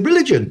 It's a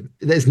religion.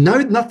 There's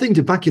nothing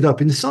to back it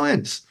up in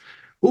science.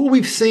 All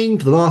we've seen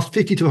for the last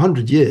 50 to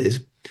 100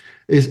 years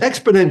is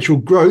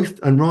exponential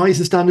growth and rise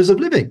in standards of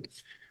living.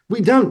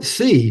 We don't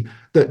see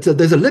that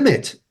there's a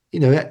limit.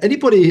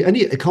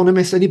 Any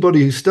economist, anybody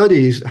who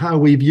studies how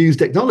we've used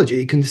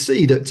technology can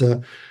see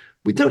that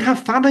we don't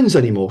have famines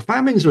anymore.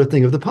 Famines are a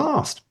thing of the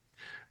past.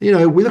 We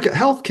look at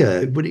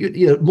healthcare, but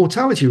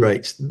mortality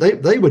rates,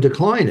 they were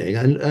declining,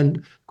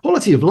 and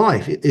quality of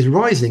life is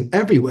rising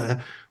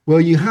everywhere where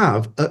you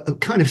have a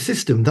kind of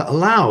system that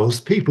allows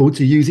people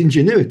to use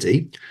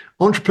ingenuity,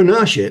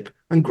 entrepreneurship,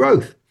 and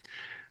growth.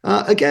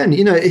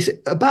 It's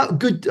about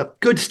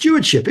good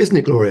stewardship, isn't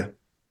it, Gloria?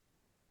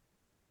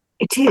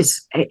 It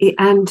is,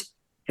 and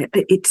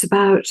it's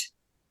about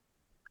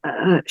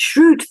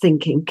shrewd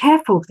thinking,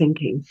 careful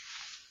thinking,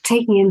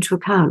 taking into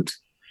account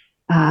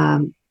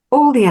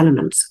all the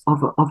elements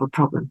of a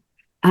problem.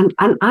 And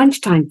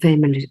Einstein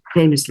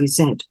famously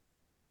said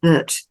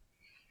that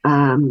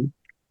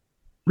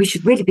we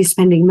should really be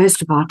spending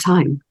most of our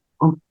time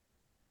on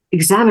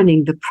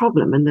examining the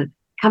problem, and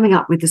coming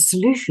up with the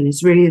solution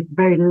is really the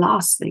very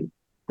last thing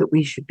that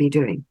we should be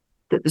doing.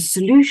 That the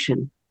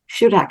solution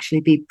should actually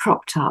be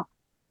propped up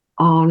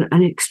on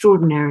an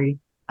extraordinary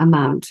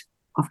amount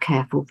of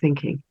careful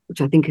thinking,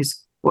 which I think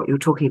is what you're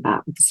talking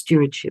about with the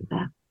stewardship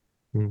there.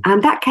 Mm.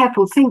 And that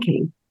careful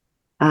thinking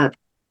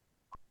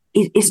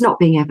is not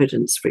being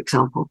evidenced, for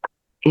example,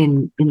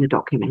 in the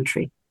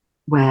documentary,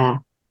 where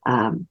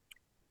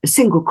a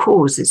single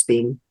cause is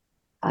being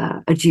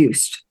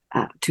adduced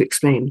to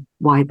explain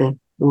why the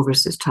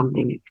walrus is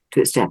tumbling to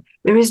its death.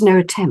 There is no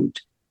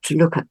attempt to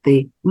look at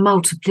the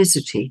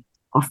multiplicity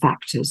of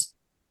factors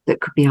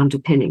that could be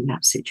underpinning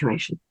that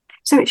situation.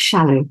 So it's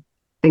shallow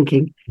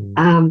thinking.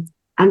 And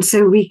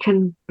so we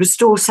can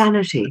restore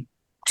sanity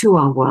to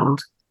our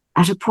world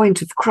at a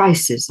point of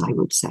crisis, I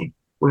would say,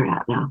 we're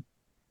at now.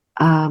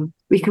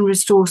 We can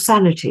restore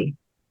sanity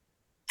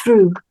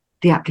through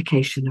the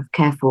application of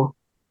careful,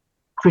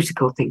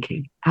 critical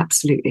thinking,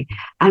 absolutely.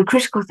 And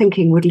critical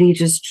thinking would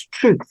lead us to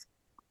truth.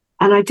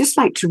 And I'd just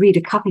like to read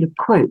a couple of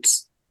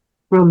quotes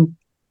from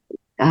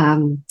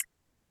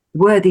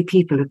worthy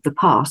people of the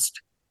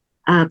past.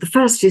 The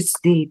first is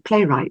the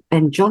playwright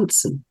Ben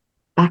Jonson,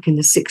 back in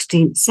the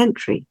 16th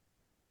century,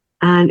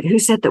 and who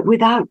said that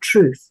without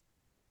truth,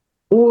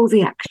 all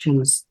the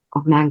actions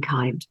of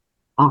mankind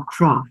are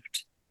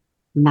craft,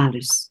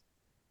 malice.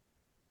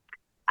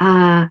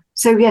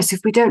 So yes,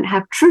 if we don't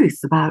have truth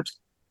about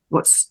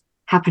what's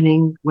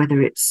happening,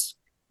 whether it's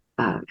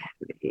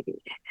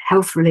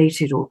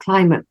health-related or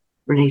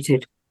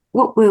climate-related,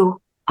 what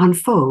will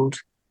unfold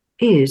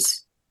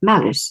is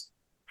malice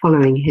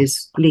following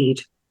his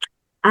lead.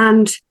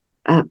 And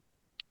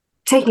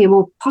taking a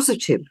more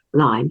positive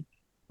line,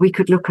 we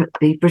could look at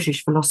the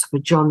British philosopher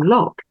John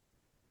Locke,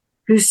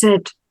 who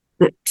said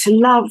that to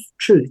love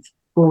truth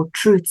for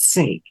truth's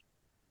sake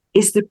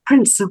is the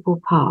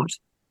principal part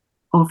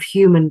of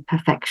human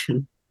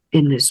perfection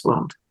in this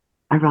world.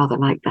 I rather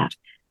like that.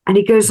 And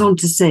he goes on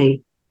to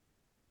say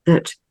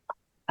that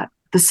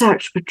the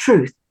search for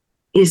truth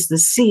is the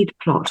seed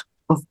plot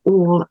of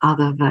all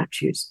other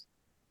virtues.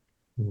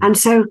 And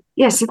so,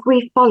 yes, if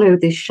we follow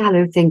this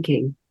shallow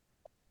thinking,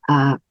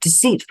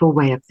 deceitful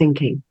way of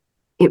thinking,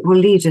 it will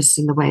lead us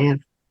in the way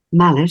of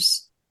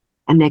malice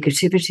and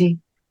negativity.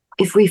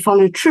 If we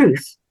follow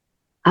truth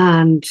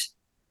and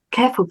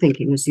careful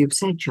thinking, as you've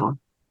said, John,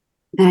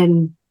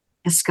 then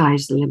the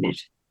sky's the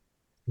limit.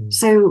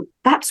 So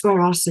that's where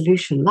our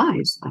solution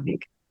lies, I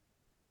think.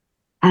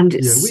 And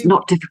it's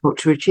not difficult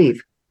to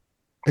achieve.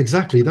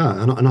 Exactly that.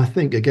 And I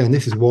think, again,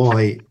 this is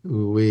why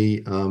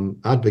we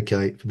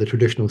advocate for the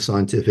traditional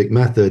scientific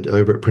method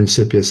over at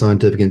Principia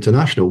Scientific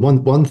International.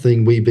 One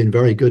thing we've been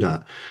very good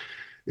at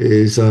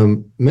is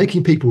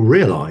making people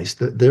realize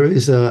that there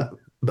is a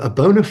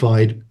bona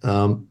fide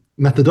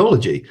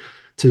methodology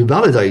to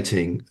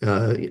validating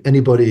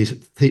anybody's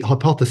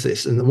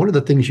hypothesis. And one of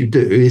the things you do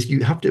is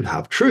you have to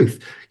have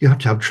truth. You have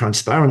to have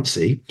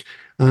transparency.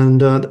 And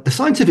the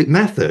scientific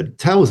method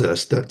tells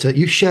us that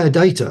you share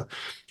data.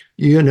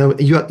 You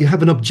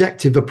have an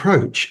objective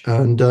approach,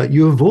 and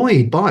you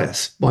avoid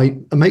bias by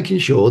making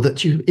sure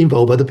that you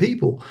involve other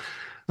people.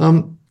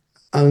 And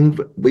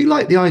we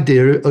like the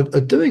idea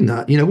of doing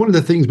that. One of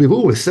the things we've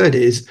always said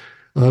is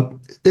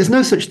there's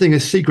no such thing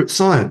as secret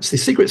science. The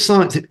secret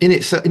science in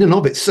and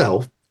of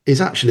itself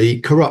is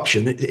actually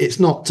corruption. It's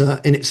not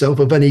in itself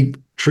of any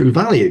true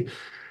value.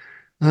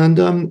 And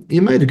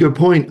you made a good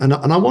point. And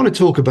I want to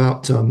talk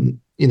about,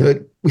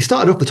 we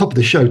started off the top of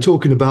the show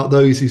talking about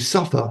those who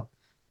suffer,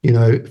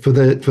 for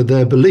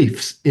their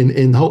beliefs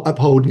in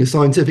upholding a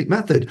scientific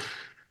method.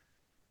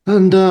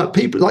 And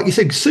people, like you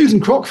said, Susan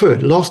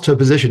Crockford lost her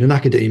position in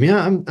academia,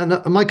 and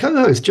my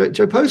co-host Joe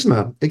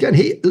Postma, again,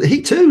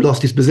 he too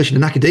lost his position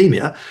in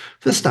academia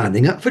for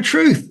standing up for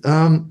truth.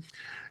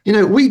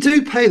 We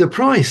do pay the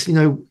price.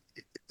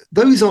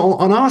 Those are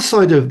on our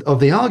side of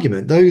the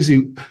argument. Those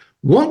who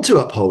want to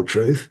uphold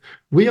truth,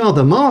 we are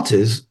the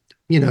martyrs,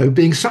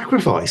 being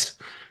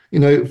sacrificed,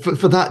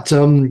 for that,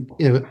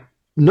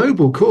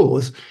 noble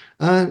cause.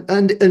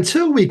 And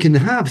until we can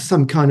have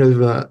some kind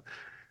of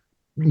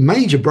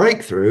major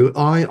breakthrough,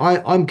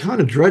 I'm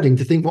kind of dreading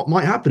to think what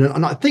might happen.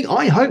 And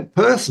I hope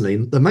personally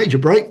the major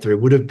breakthrough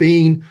would have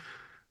been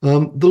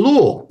the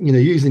law,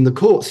 using the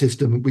court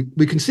system.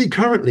 We can see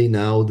currently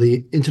now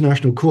the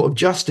International Court of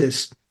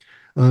Justice,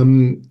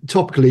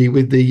 topically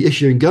with the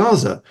issue in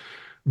Gaza,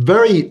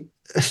 very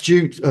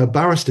astute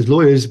barristers,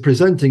 lawyers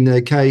presenting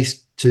their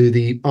case to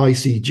the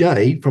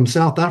ICJ from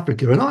South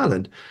Africa and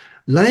Ireland,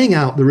 laying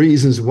out the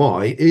reasons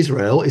why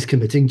Israel is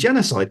committing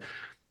genocide.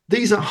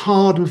 These are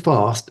hard and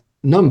fast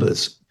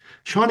numbers.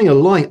 Shining a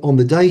light on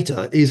the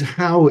data is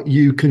how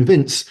you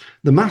convince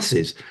the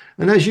masses.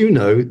 And as you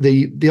know,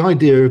 the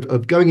idea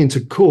of going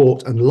into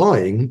court and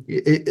lying,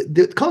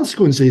 the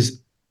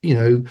consequences,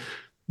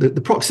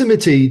 the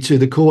proximity to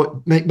the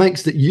court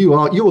makes that you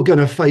are going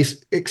to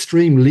face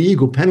extreme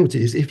legal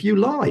penalties if you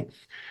lie.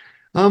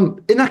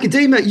 In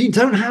academia, you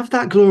don't have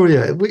that,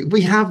 Gloria.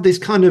 We have this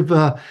kind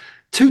of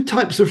two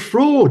types of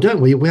fraud,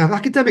 don't we? We have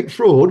academic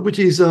fraud, which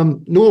is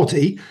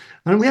naughty,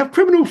 and we have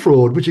criminal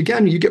fraud, which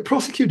again you get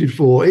prosecuted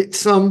for.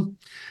 It's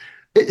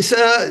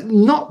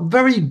not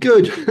very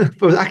good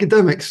for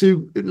academics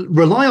who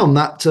rely on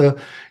that,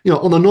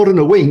 on a nod and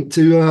a wink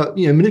to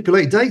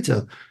manipulate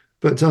data.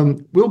 But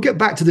we'll get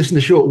back to this in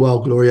a short while,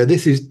 Gloria.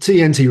 This is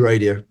TNT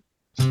Radio.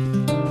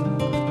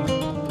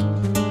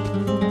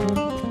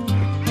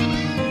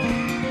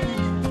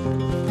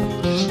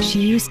 She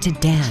used to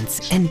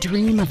dance and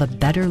dream of a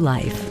better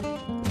life,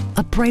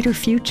 a brighter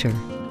future,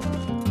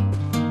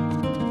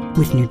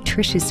 with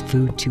nutritious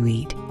food to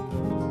eat,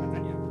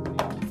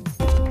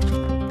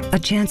 a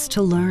chance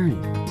to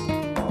learn,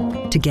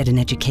 to get an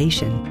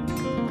education,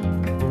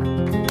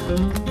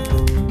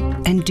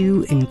 and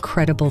do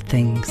incredible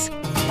things.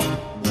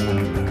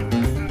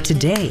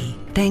 Today,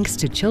 thanks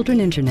to Children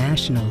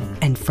International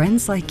and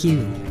friends like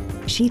you,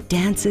 she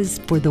dances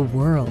for the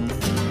world.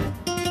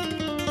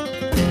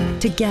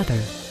 Together,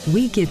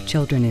 we give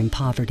children in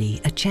poverty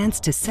a chance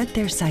to set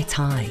their sights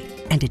high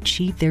and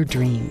achieve their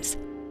dreams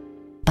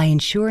by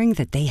ensuring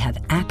that they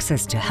have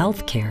access to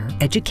health care,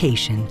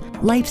 education,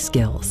 life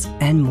skills,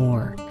 and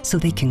more, so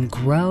they can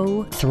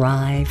grow,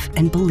 thrive,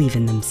 and believe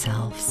in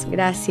themselves.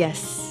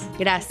 Gracias.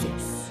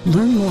 Gracias.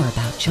 Learn more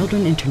about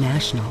Children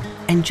International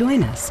and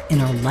join us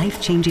in our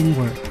life-changing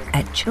work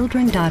at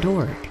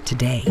children.org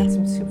today.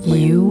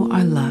 You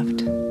are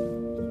loved.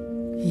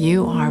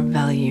 You are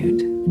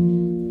valued.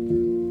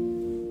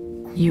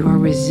 You are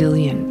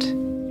resilient.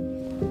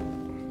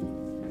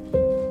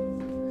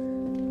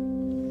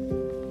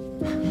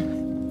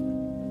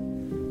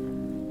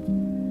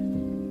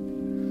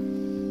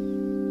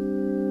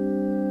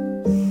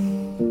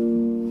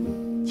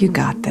 You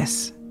got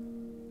this.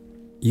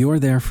 You're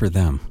there for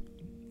them.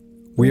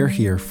 We're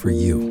here for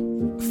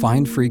you.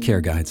 Find free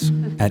care guides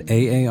at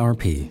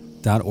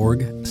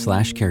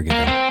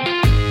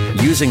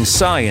aarp.org/caregiving. Using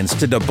science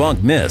to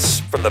debunk myths,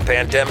 from the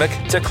pandemic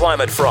to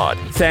climate fraud.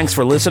 Thanks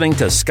for listening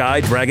to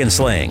Sky Dragon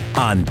Slaying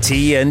on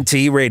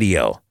TNT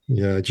Radio.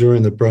 Yeah,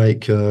 during the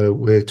break,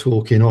 we're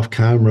talking off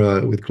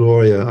camera with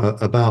Gloria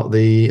about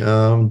the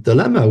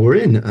dilemma we're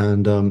in.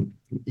 And,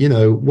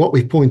 what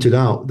we've pointed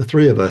out, the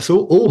three of us,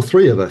 all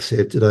three of us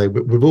here today,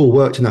 we've all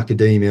worked in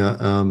academia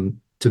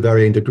to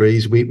varying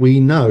degrees. We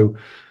know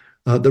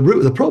the root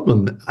of the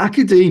problem.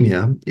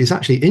 Academia is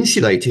actually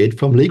insulated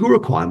from legal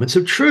requirements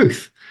of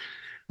truth.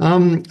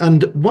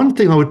 And one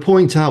thing I would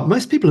point out,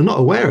 most people are not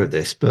aware of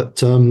this,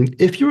 but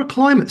if you're a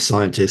climate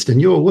scientist and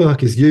your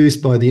work is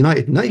used by the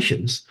United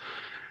Nations,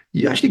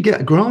 you actually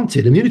get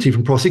granted immunity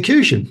from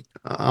prosecution.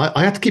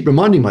 I had to keep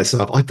reminding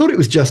myself, I thought it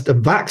was just the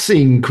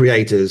vaccine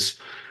creators,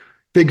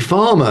 Big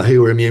Pharma,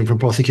 who were immune from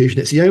prosecution.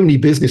 It's the only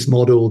business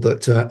model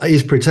that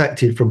is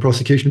protected from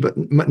prosecution. But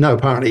no,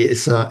 apparently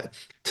it's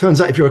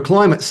turns out if you're a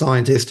climate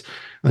scientist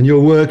and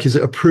your work is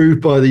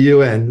approved by the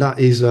UN, that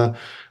is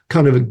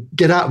kind of a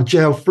get out of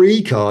jail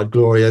free card,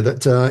 Gloria,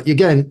 that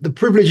again, the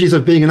privileges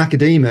of being an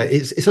academia,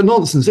 it's a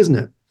nonsense, isn't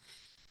it?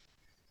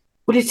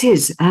 Well, it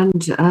is.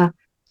 And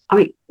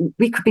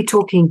we could be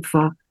talking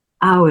for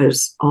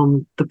hours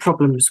on the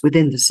problems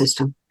within the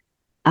system.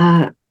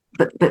 But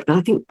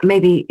I think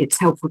maybe it's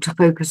helpful to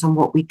focus on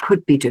what we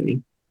could be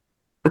doing,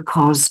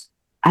 because,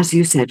 as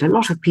you said, a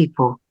lot of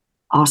people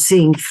are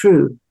seeing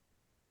through,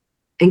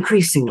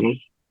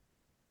 increasingly,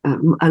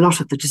 a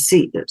lot of the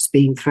deceit that's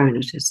being thrown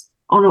at us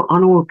on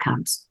all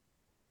counts,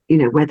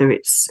 whether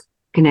it's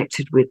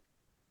connected with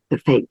the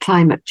fake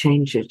climate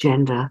change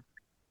agenda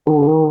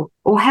or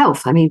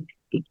health. I mean,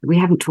 we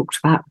haven't talked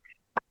about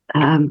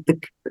the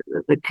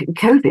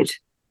COVID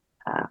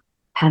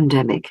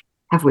pandemic,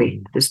 have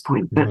we, at this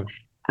point? But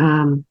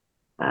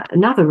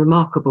another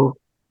remarkable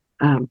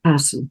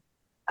person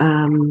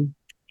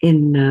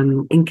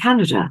in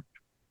Canada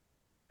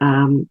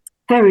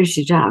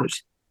ferreted out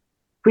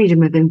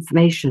freedom of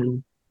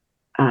information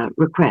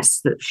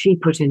requests that she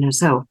put in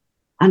herself,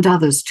 and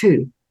others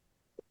too,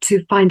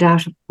 to find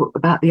out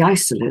about the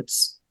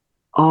isolates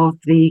of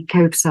the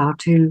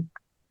CoV-2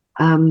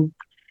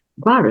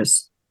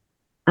 virus.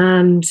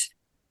 And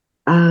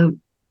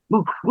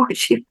what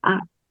she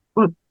found,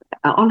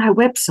 on her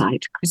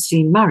website,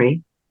 Christine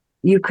Murray,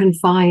 you can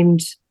find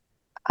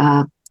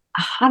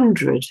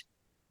 100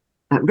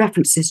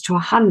 references to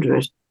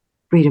 100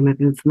 freedom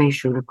of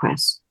information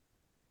requests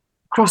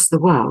across the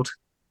world,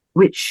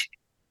 which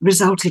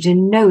resulted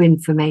in no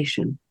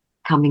information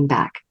coming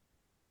back.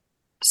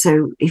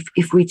 So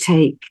if we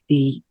take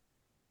the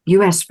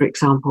US, for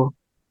example,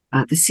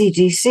 the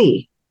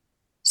CDC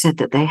said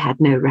that they had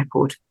no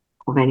record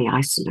of any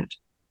isolate.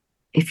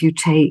 If you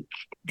take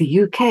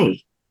the UK,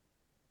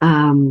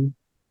 the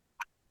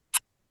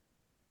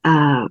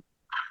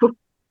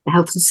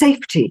Health and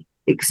Safety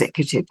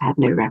Executive had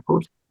no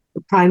record.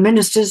 The Prime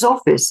Minister's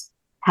office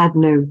had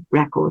no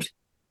record.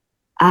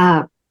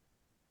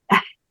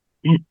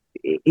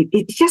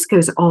 It just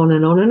goes on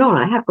and on and on.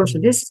 I have got a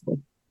list, if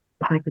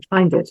I could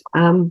find it,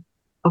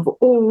 of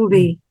all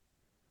the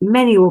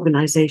many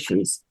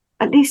organizations,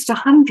 at least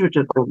 100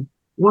 of them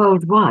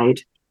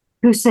worldwide,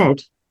 who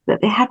said that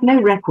they had no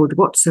record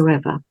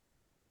whatsoever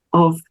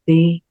of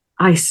the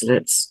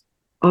isolates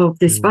of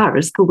this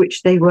virus, for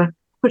which they were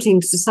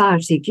putting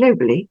society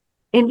globally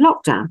in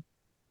lockdown.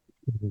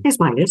 Here's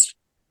my list.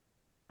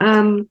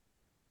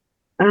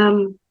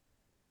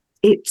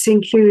 It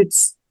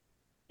includes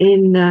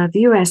in the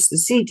US, the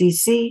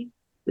CDC,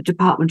 the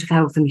Department of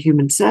Health and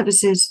Human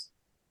Services,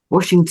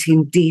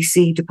 Washington,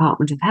 D.C.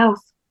 Department of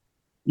Health,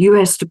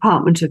 US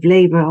Department of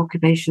Labor,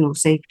 Occupational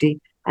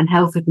Safety and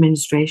Health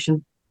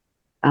Administration,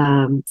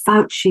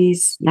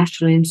 Fauci's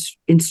National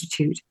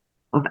Institute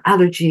of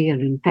Allergy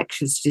and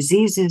Infectious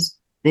Diseases,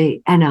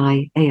 the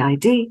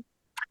NIAID,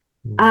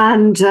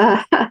 and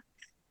the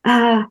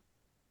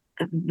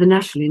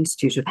National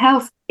Institute of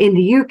Health. In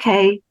the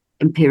UK,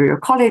 Imperial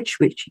College,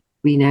 which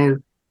we know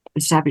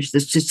established the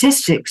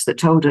statistics that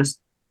told us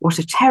what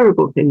a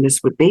terrible thing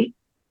this would be,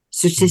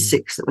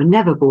 statistics that were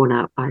never borne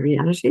out by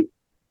reality.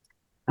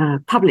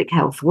 Public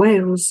Health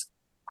Wales,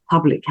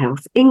 Public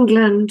Health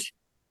England,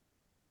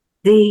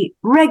 the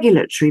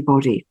regulatory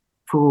body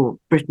for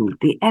Britain,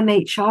 the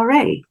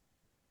MHRA,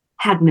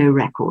 had no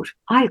record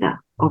either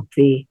of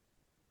the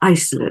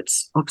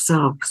isolates of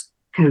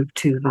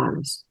SARS-CoV-2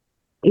 virus.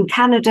 In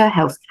Canada,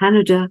 Health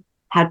Canada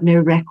had no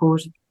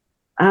record.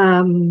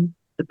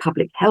 The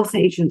Public Health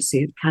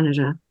Agency of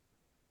Canada,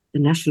 the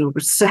National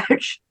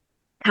Research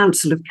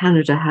Council of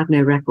Canada had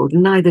no record,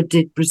 and neither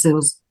did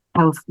Brazil's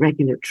Health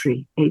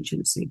Regulatory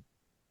Agency.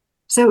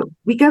 So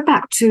we go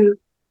back to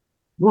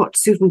what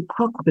Susan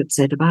Crockford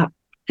said about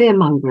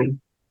fear-mongering,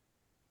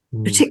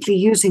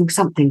 particularly using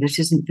something that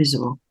isn't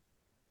visible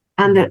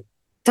and that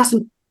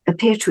doesn't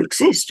appear to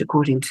exist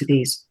according to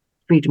these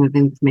freedom of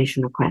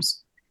information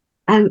requests.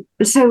 And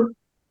so,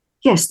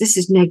 yes, this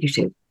is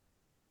negative,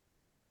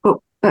 but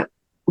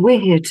we're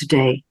here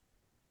today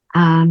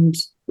and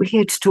we're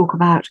here to talk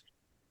about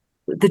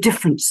the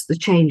difference, the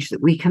change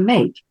that we can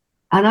make.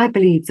 And I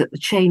believe that the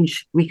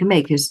change we can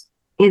make is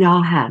in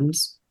our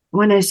hands.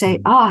 When I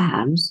say our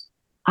hands,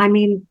 I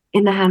mean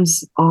in the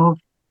hands of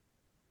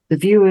the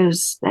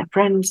viewers, their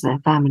friends, their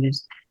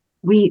families.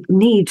 We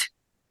need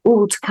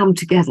all to come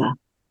together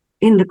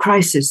in the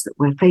crisis that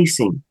we're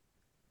facing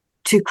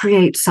to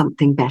create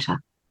something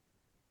better.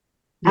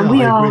 And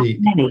we are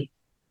many.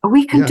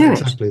 We can do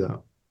it. Exactly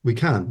that. We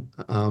can.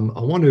 I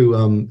want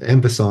to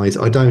emphasize,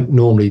 I don't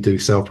normally do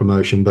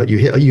self-promotion, but you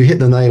hit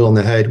the nail on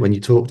the head when you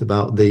talked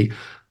about the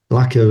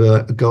lack of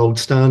a gold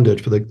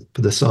standard for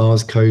the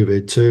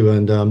SARS-CoV-2.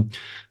 And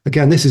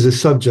again, this is a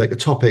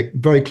topic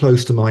very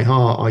close to my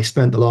heart. I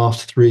spent the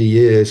last 3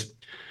 years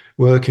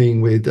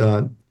working with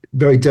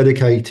very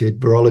dedicated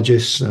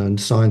virologists and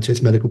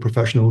scientists, medical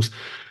professionals,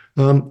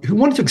 who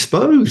wanted to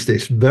expose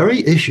this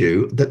very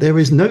issue, that there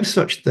is no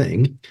such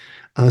thing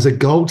as a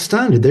gold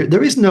standard.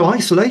 There is no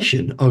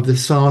isolation of the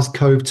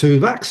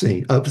SARS-CoV-2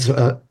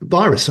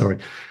 virus.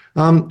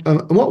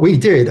 What we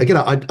did, again,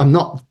 I'm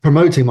not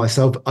promoting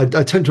myself.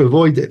 I tend to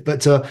avoid it.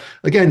 But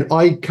again,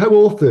 I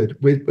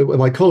co-authored with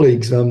my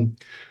colleagues,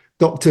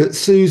 Dr.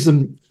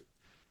 Judy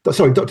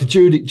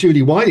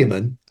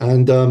Weideman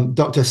and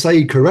Dr.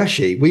 Saeed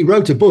Qureshi. We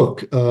wrote a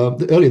book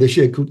earlier this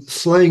year called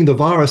Slaying the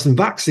Virus and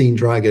Vaccine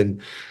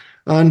Dragon.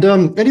 And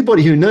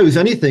anybody who knows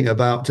anything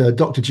about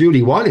Dr.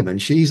 Julie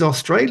Weideman, she's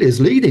Australia's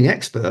leading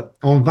expert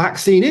on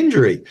vaccine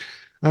injury.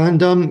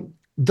 And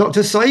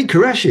Dr. Saeed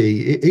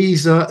Qureshi,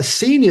 he's a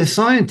senior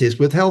scientist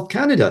with Health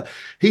Canada.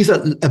 He's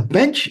a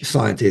bench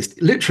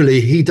scientist.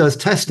 Literally, he does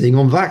testing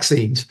on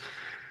vaccines.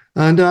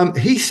 And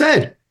he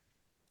said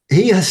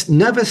he has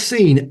never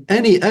seen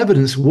any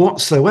evidence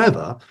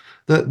whatsoever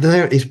that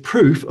there is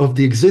proof of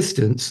the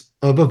existence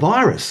of a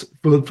virus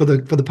for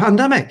the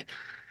pandemic.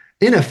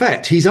 in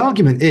effect, his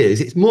argument is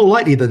it's more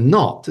likely than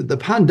not that the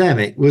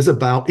pandemic was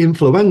about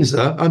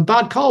influenza and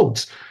bad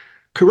colds.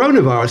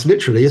 Coronavirus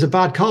literally is a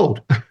bad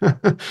cold.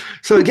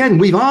 So again,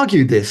 we've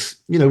argued this,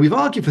 we've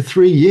argued for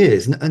 3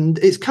 years, and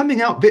it's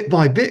coming out bit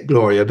by bit,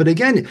 Gloria. But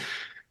again,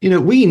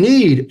 we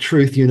need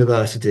Truth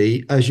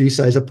University, as you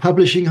say, as a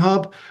publishing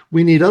hub.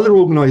 We need other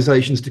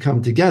organizations to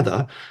come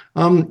together.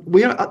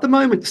 We are at the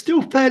moment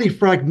still fairly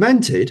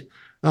fragmented.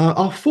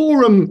 Our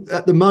forum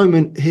at the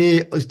moment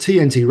here is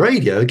TNT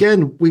Radio.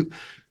 Again,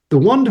 the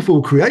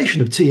wonderful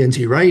creation of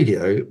TNT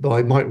Radio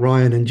by Mike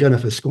Ryan and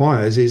Jennifer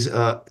Squires is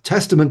a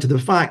testament to the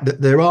fact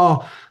that there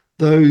are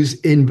those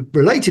in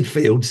related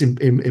fields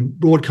in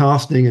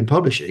broadcasting and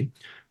publishing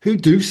who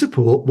do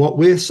support what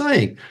we're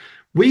saying.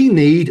 We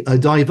need a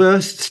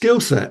diverse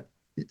skill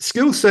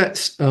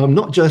sets,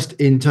 not just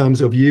in terms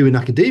of you in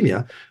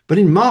academia, but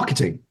in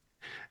marketing,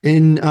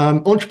 in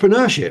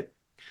entrepreneurship,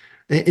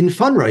 in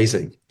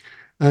fundraising.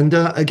 And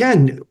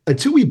again,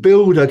 until we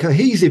build a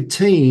cohesive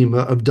team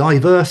of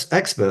diverse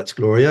experts,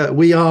 Gloria,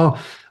 we are,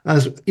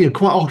 as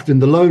quite often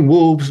the lone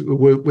wolves.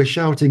 We're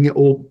shouting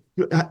or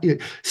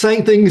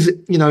saying things,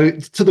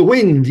 to the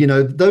wind.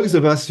 Those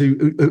of us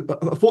who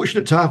are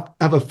fortunate to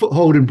have a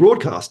foothold in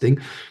broadcasting,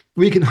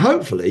 we can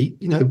hopefully,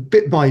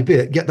 bit by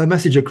bit, get the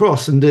message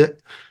across. And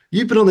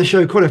you've been on the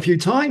show quite a few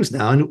times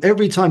now, and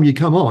every time you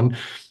come on,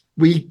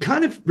 we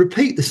kind of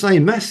repeat the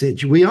same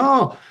message. We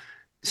are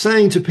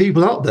saying to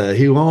people out there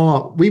who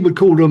are, we would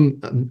call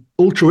them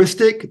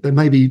altruistic, they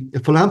may be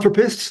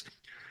philanthropists,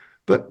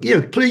 but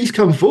please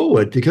come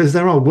forward, because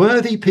there are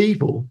worthy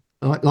people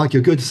like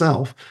your good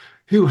self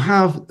who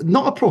have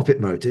not a profit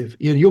motive.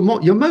 Your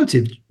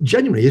motive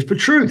genuinely is for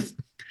truth.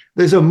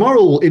 There's a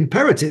moral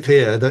imperative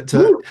here that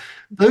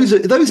those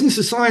in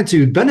society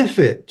who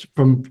benefit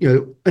from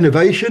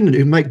innovation and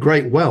who make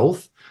great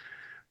wealth,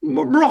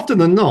 more often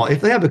than not,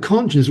 if they have a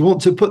conscience,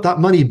 want to put that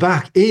money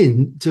back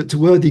in to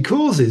worthy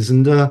causes.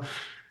 And definitely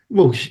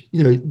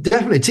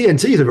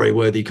TNT is a very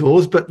worthy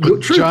cause, but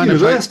Truth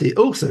University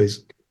also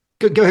is.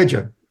 Go ahead,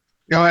 Joe.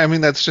 No, I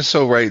mean, that's just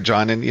so right,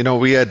 John. And,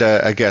 we had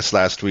a guest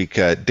last week,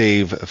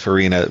 Dave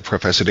Farina,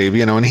 Professor Dave,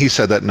 and he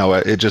said that, no,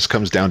 it just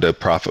comes down to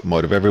profit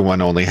motive.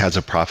 Everyone only has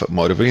a profit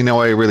motive.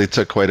 I really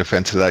took quite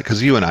offense to that,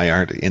 because you and I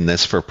aren't in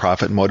this for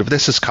profit motive.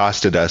 This has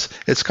costed us.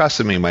 It's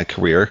costed me my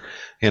career.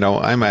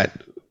 I'm at,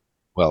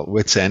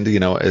 wit's end,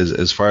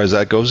 as far as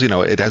that goes.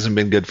 It hasn't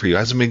been good for you. It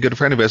hasn't been good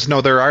for any of us.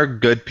 No, there are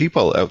good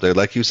people out there.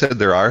 Like you said,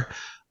 there are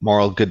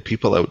moral good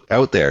people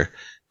out there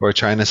who are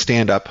trying to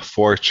stand up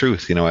for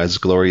truth, as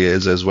Gloria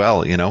is as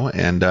well,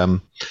 and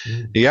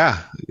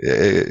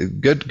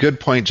good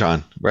point,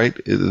 John, right?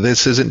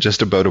 This isn't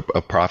just about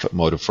a profit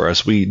motive for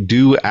us. We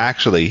do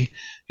actually,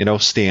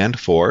 stand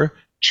for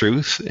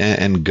truth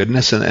and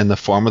goodness and the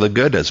form of the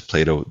good, as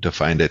Plato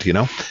defined it,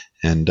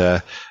 and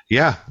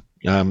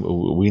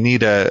we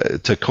need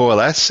to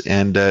coalesce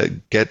and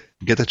get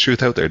the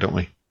truth out there, don't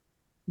we?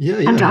 Yeah.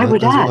 And I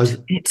would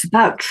add, it's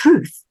about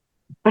truth,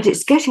 but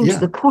it's getting to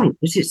the point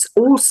that it's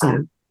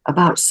also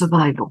about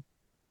survival.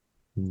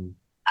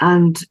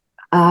 And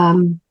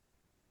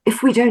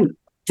if we don't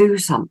do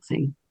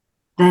something,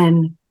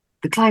 then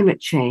the climate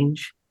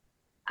change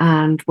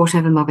and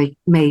whatever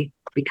may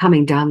be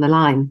coming down the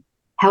line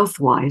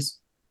health-wise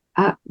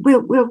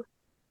will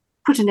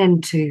put an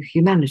end to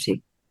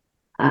humanity.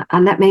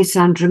 And that may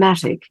sound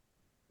dramatic,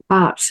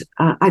 but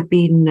I've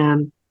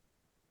been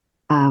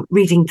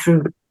reading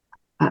through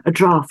a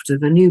draft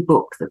of a new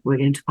book that we're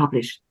going to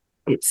publish.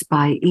 It's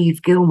by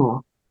Eve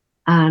Gilmore,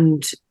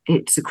 and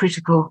it's a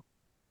critical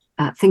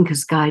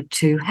thinker's guide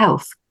to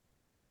health.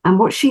 And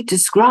what she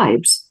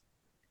describes,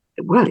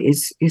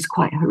 is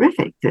quite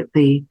horrific. That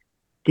the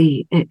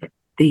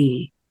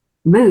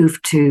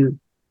move to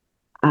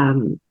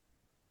the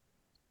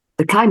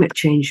climate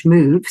change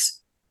moves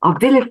are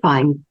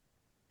vilifying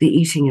the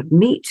eating of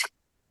meat,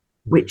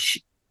 which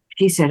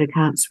she said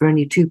accounts for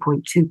only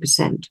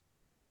 2.2%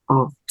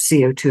 of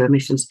CO2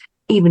 emissions,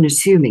 even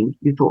assuming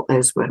you thought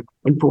those were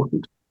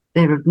important.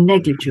 They're of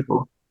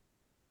negligible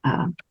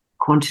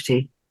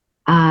quantity.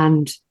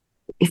 And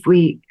if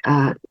we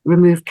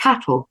remove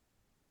cattle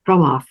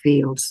from our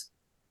fields,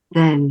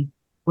 then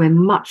we're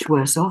much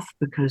worse off,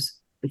 because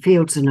the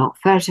fields are not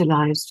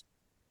fertilized,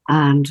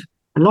 and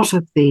a lot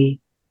of the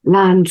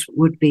land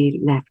would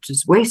be left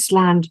as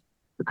wasteland,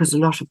 because a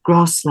lot of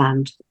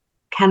grassland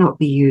cannot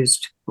be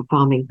used for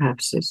farming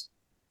purposes.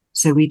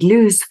 So we'd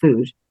lose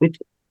food.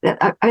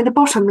 The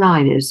bottom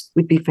line is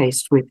we'd be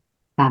faced with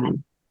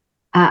famine.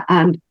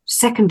 And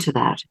second to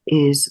that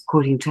is,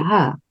 according to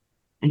her,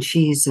 and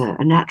she's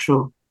a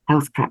natural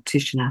health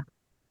practitioner,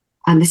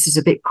 and this is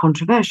a bit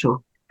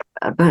controversial,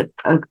 but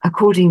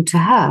according to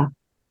her,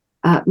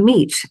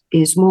 meat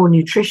is more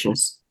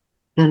nutritious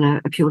than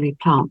a purely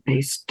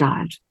plant-based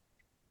diet.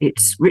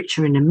 It's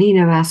richer in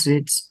amino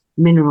acids,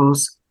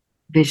 minerals,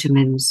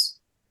 vitamins,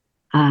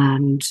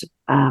 and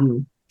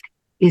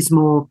is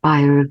more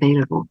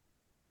bioavailable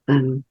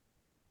than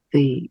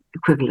the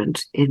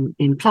equivalent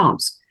in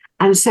plants.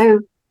 And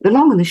so the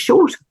long and the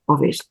short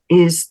of it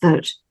is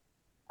that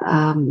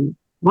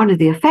one of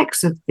the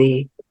effects of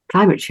the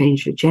climate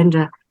change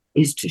agenda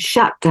is to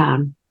shut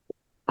down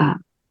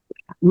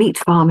meat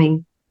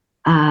farming,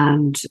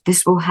 and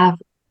this will have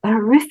a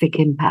horrific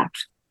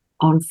impact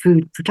on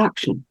food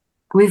production.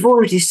 We've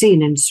already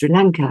seen in Sri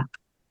Lanka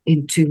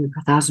in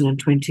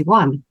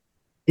 2021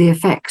 the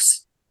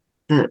effects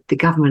that the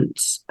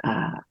government's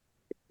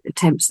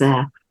attempts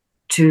there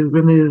to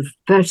remove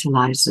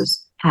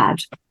fertilizers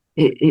had.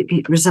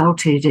 It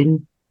resulted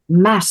in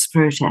mass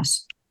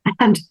protests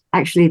and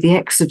actually the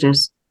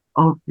exodus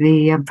of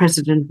the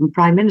president and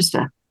prime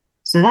minister.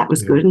 So that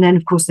was good. And then,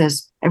 of course,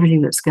 there's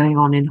everything that's going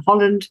on in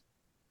Holland,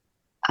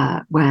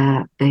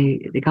 where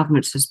the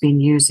government has been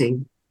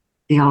using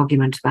the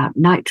argument about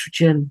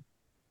nitrogen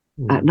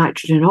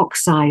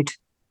oxide,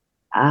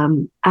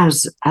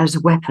 as a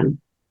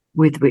weapon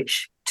with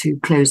which to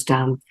close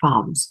down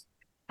farms.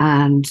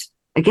 And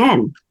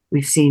again,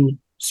 we've seen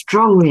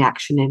strong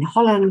reaction in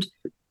Holland,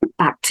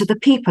 back to the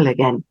people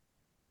again.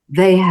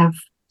 They have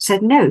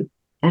said, no,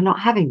 they're not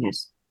having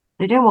this.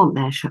 They don't want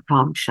their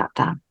farms shut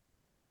down.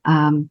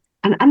 And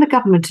the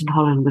government in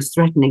Holland was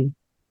threatening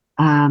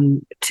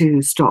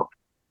to stop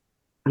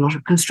a lot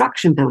of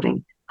construction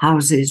building,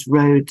 houses,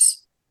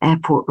 roads,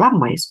 airport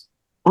runways,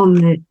 on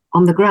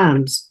the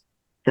grounds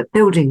that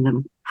building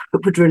them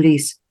would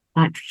release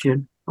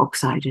nitrogen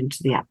oxide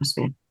into the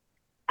atmosphere.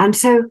 And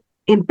so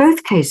in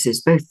both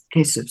cases the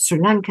case of Sri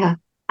Lanka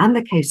and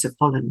the case of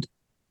Holland,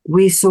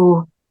 we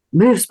saw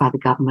moves by the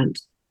government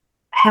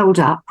held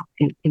up,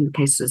 in the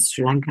case of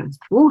Sri Lanka,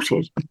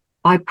 thwarted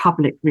by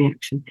public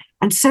reaction.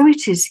 And so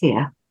it is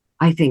here,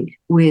 I think,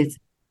 with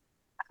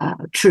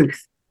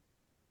truth,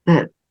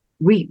 that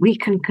we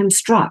can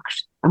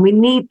construct, and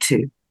we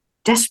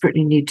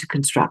desperately need to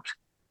construct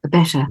a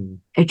better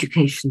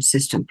education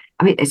system.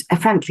 I mean,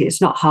 frankly,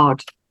 it's not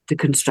hard to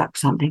construct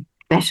something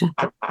better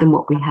than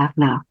what we have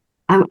now.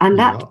 And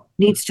that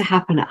needs to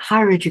happen at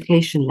higher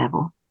education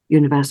level,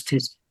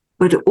 universities,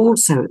 but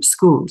also at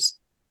schools.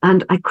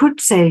 And I could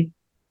say,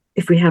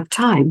 if we have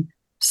time,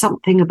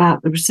 something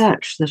about the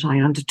research that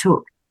I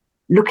undertook,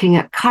 looking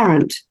at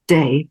current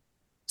day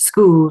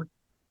school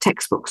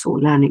textbooks or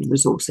learning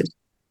resources,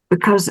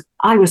 because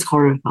I was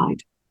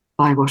horrified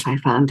by what I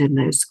found in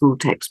those school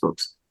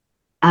textbooks.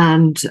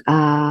 And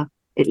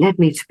it led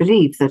me to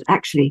believe that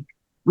actually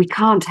we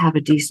can't have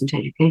a decent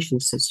education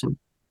system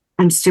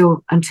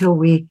until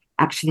we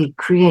actually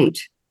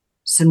create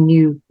some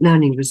new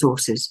learning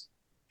resources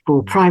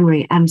for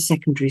primary and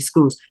secondary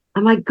schools.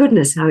 And my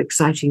goodness, how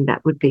exciting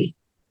that would be.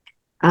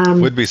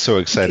 Would be so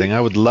exciting. I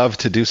would love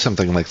to do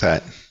something like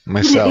that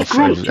myself.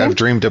 I've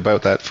dreamed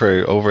about that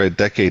for over a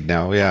decade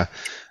now. Yeah,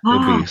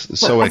 it'd be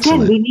so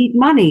excellent. Again, we need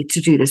money to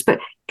do this. But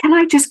can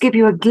I just give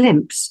you a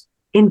glimpse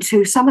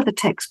into some of the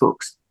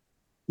textbooks?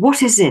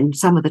 What is in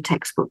some of the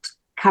textbooks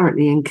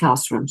currently in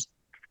classrooms?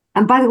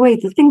 And by the way,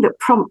 the thing that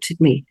prompted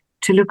me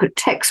to look at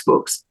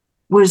textbooks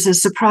was a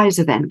surprise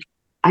event.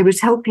 I was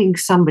helping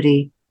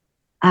somebody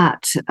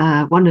at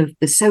one of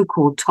the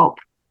so-called top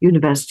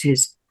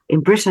universities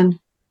in Britain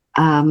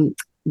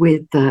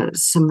with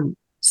some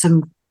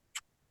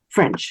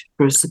French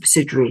for a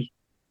subsidiary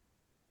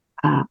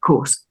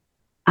course.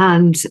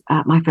 And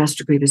my first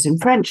degree was in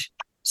French,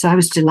 so I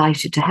was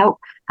delighted to help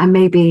and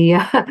maybe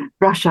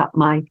brush up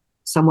my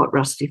somewhat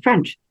rusty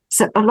French.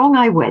 So along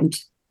I went,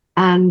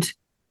 and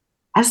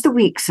as the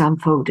weeks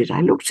unfolded,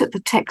 I looked at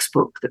the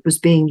textbook that was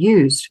being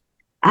used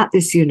at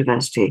this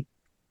university.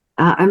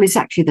 It's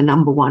actually the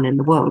number one in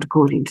the world,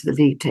 according to the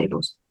league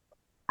tables.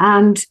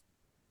 And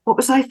what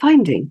was I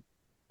finding?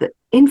 That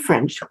in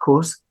French, of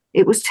course,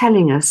 it was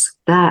telling us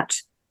that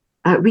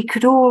we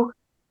could all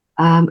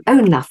own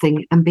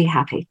nothing and be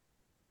happy.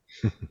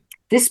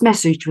 This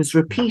message was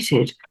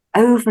repeated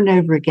over and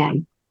over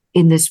again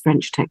in this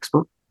French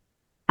textbook.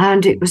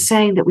 And it was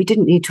saying that we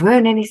didn't need to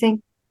own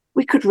anything.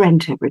 We could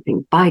rent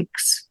everything,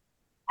 bikes,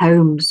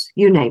 homes,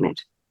 you name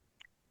it.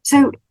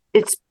 So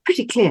it's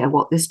pretty clear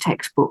what this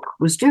textbook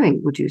was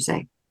doing, would you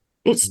say?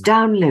 It's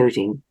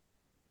downloading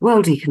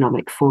World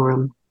Economic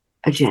Forum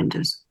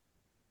agendas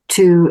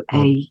to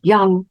a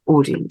young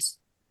audience.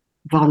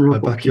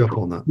 Vulnerable. I back you up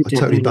on that. I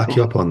totally back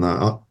you up on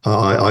that.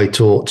 I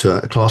taught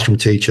a classroom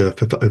teacher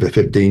for over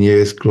 15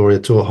 years. Gloria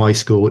taught high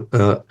school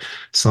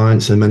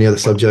science and many other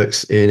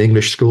subjects in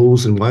English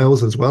schools in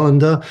Wales as well.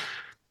 And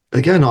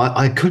again,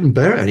 I couldn't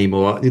bear it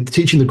anymore.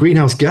 Teaching the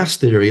greenhouse gas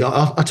theory,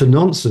 utter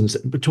nonsense.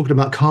 We're talking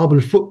about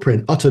carbon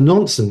footprint, utter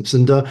nonsense.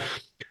 And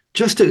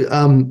just to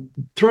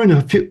throw in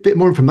a bit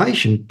more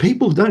information,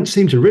 people don't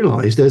seem to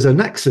realize there's a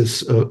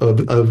nexus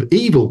of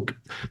evil.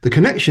 The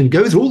connection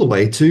goes all the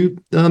way to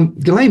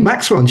Ghislaine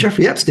Maxwell and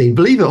Jeffrey Epstein,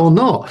 believe it or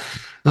not.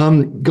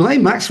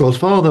 Ghislaine Maxwell's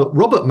father,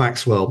 Robert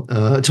Maxwell,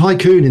 a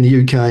tycoon in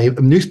the UK,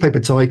 a newspaper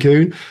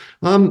tycoon,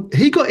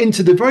 he got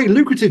into the very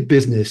lucrative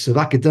business of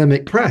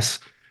academic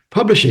press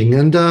publishing.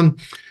 And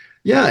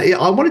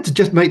I wanted to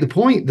just make the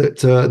point that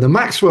the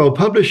Maxwell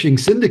Publishing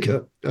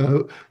Syndicate,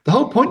 the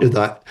whole point of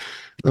that,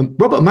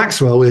 Robert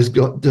Maxwell has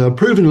got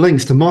proven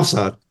links to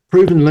Mossad,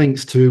 proven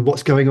links to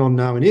what's going on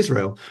now in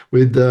Israel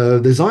with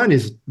the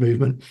Zionist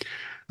movement.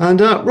 And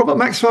Robert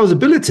Maxwell's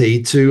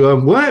ability to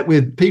work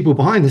with people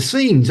behind the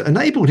scenes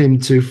enabled him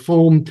to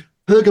form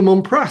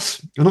Pergamon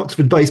Press, an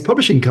Oxford-based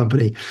publishing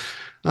company.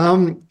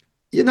 And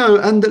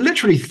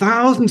literally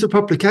thousands of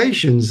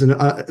publications, and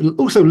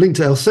also linked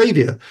to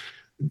Elsevier.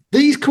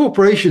 These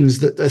corporations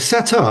that are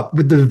set up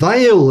with the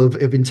veil of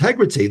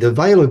integrity, the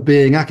veil of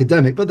being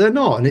academic, but they're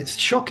not, and it's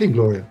shocking,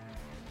 Gloria.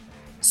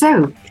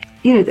 So,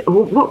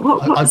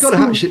 what I've got to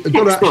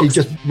actually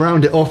just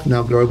round it off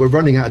now, Gloria. We're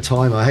running out of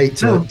time. I hate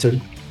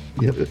to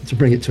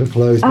bring it to a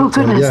close. Oh,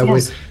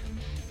 goodness,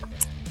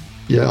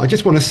 yes. I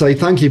just want to say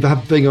thank you for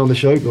being on the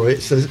show, Gloria.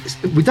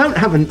 We don't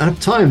have enough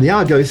time. The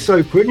hour goes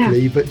so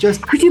quickly, but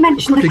just could you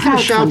mention quickly, the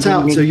shout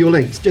out to your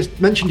links.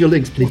 Just mention your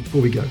links, please,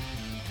 before we go.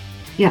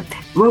 Yeah,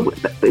 well,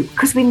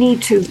 because we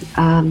need to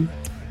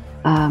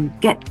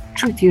get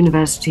Truth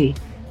University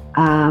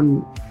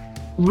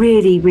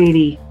really,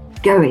 really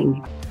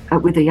going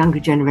with the younger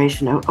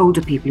generation,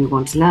 older people who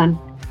want to learn.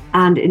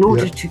 And in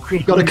order to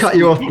create... Got to cut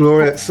you off,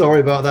 Gloria. Sorry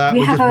about that.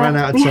 We just ran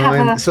out of time.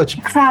 We have a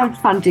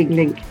crowdfunding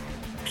link.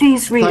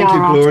 Please read our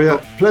article. Thank you, Gloria.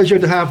 Pleasure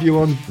to have you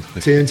on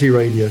TNT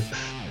Radio.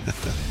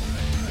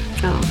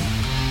 Oh.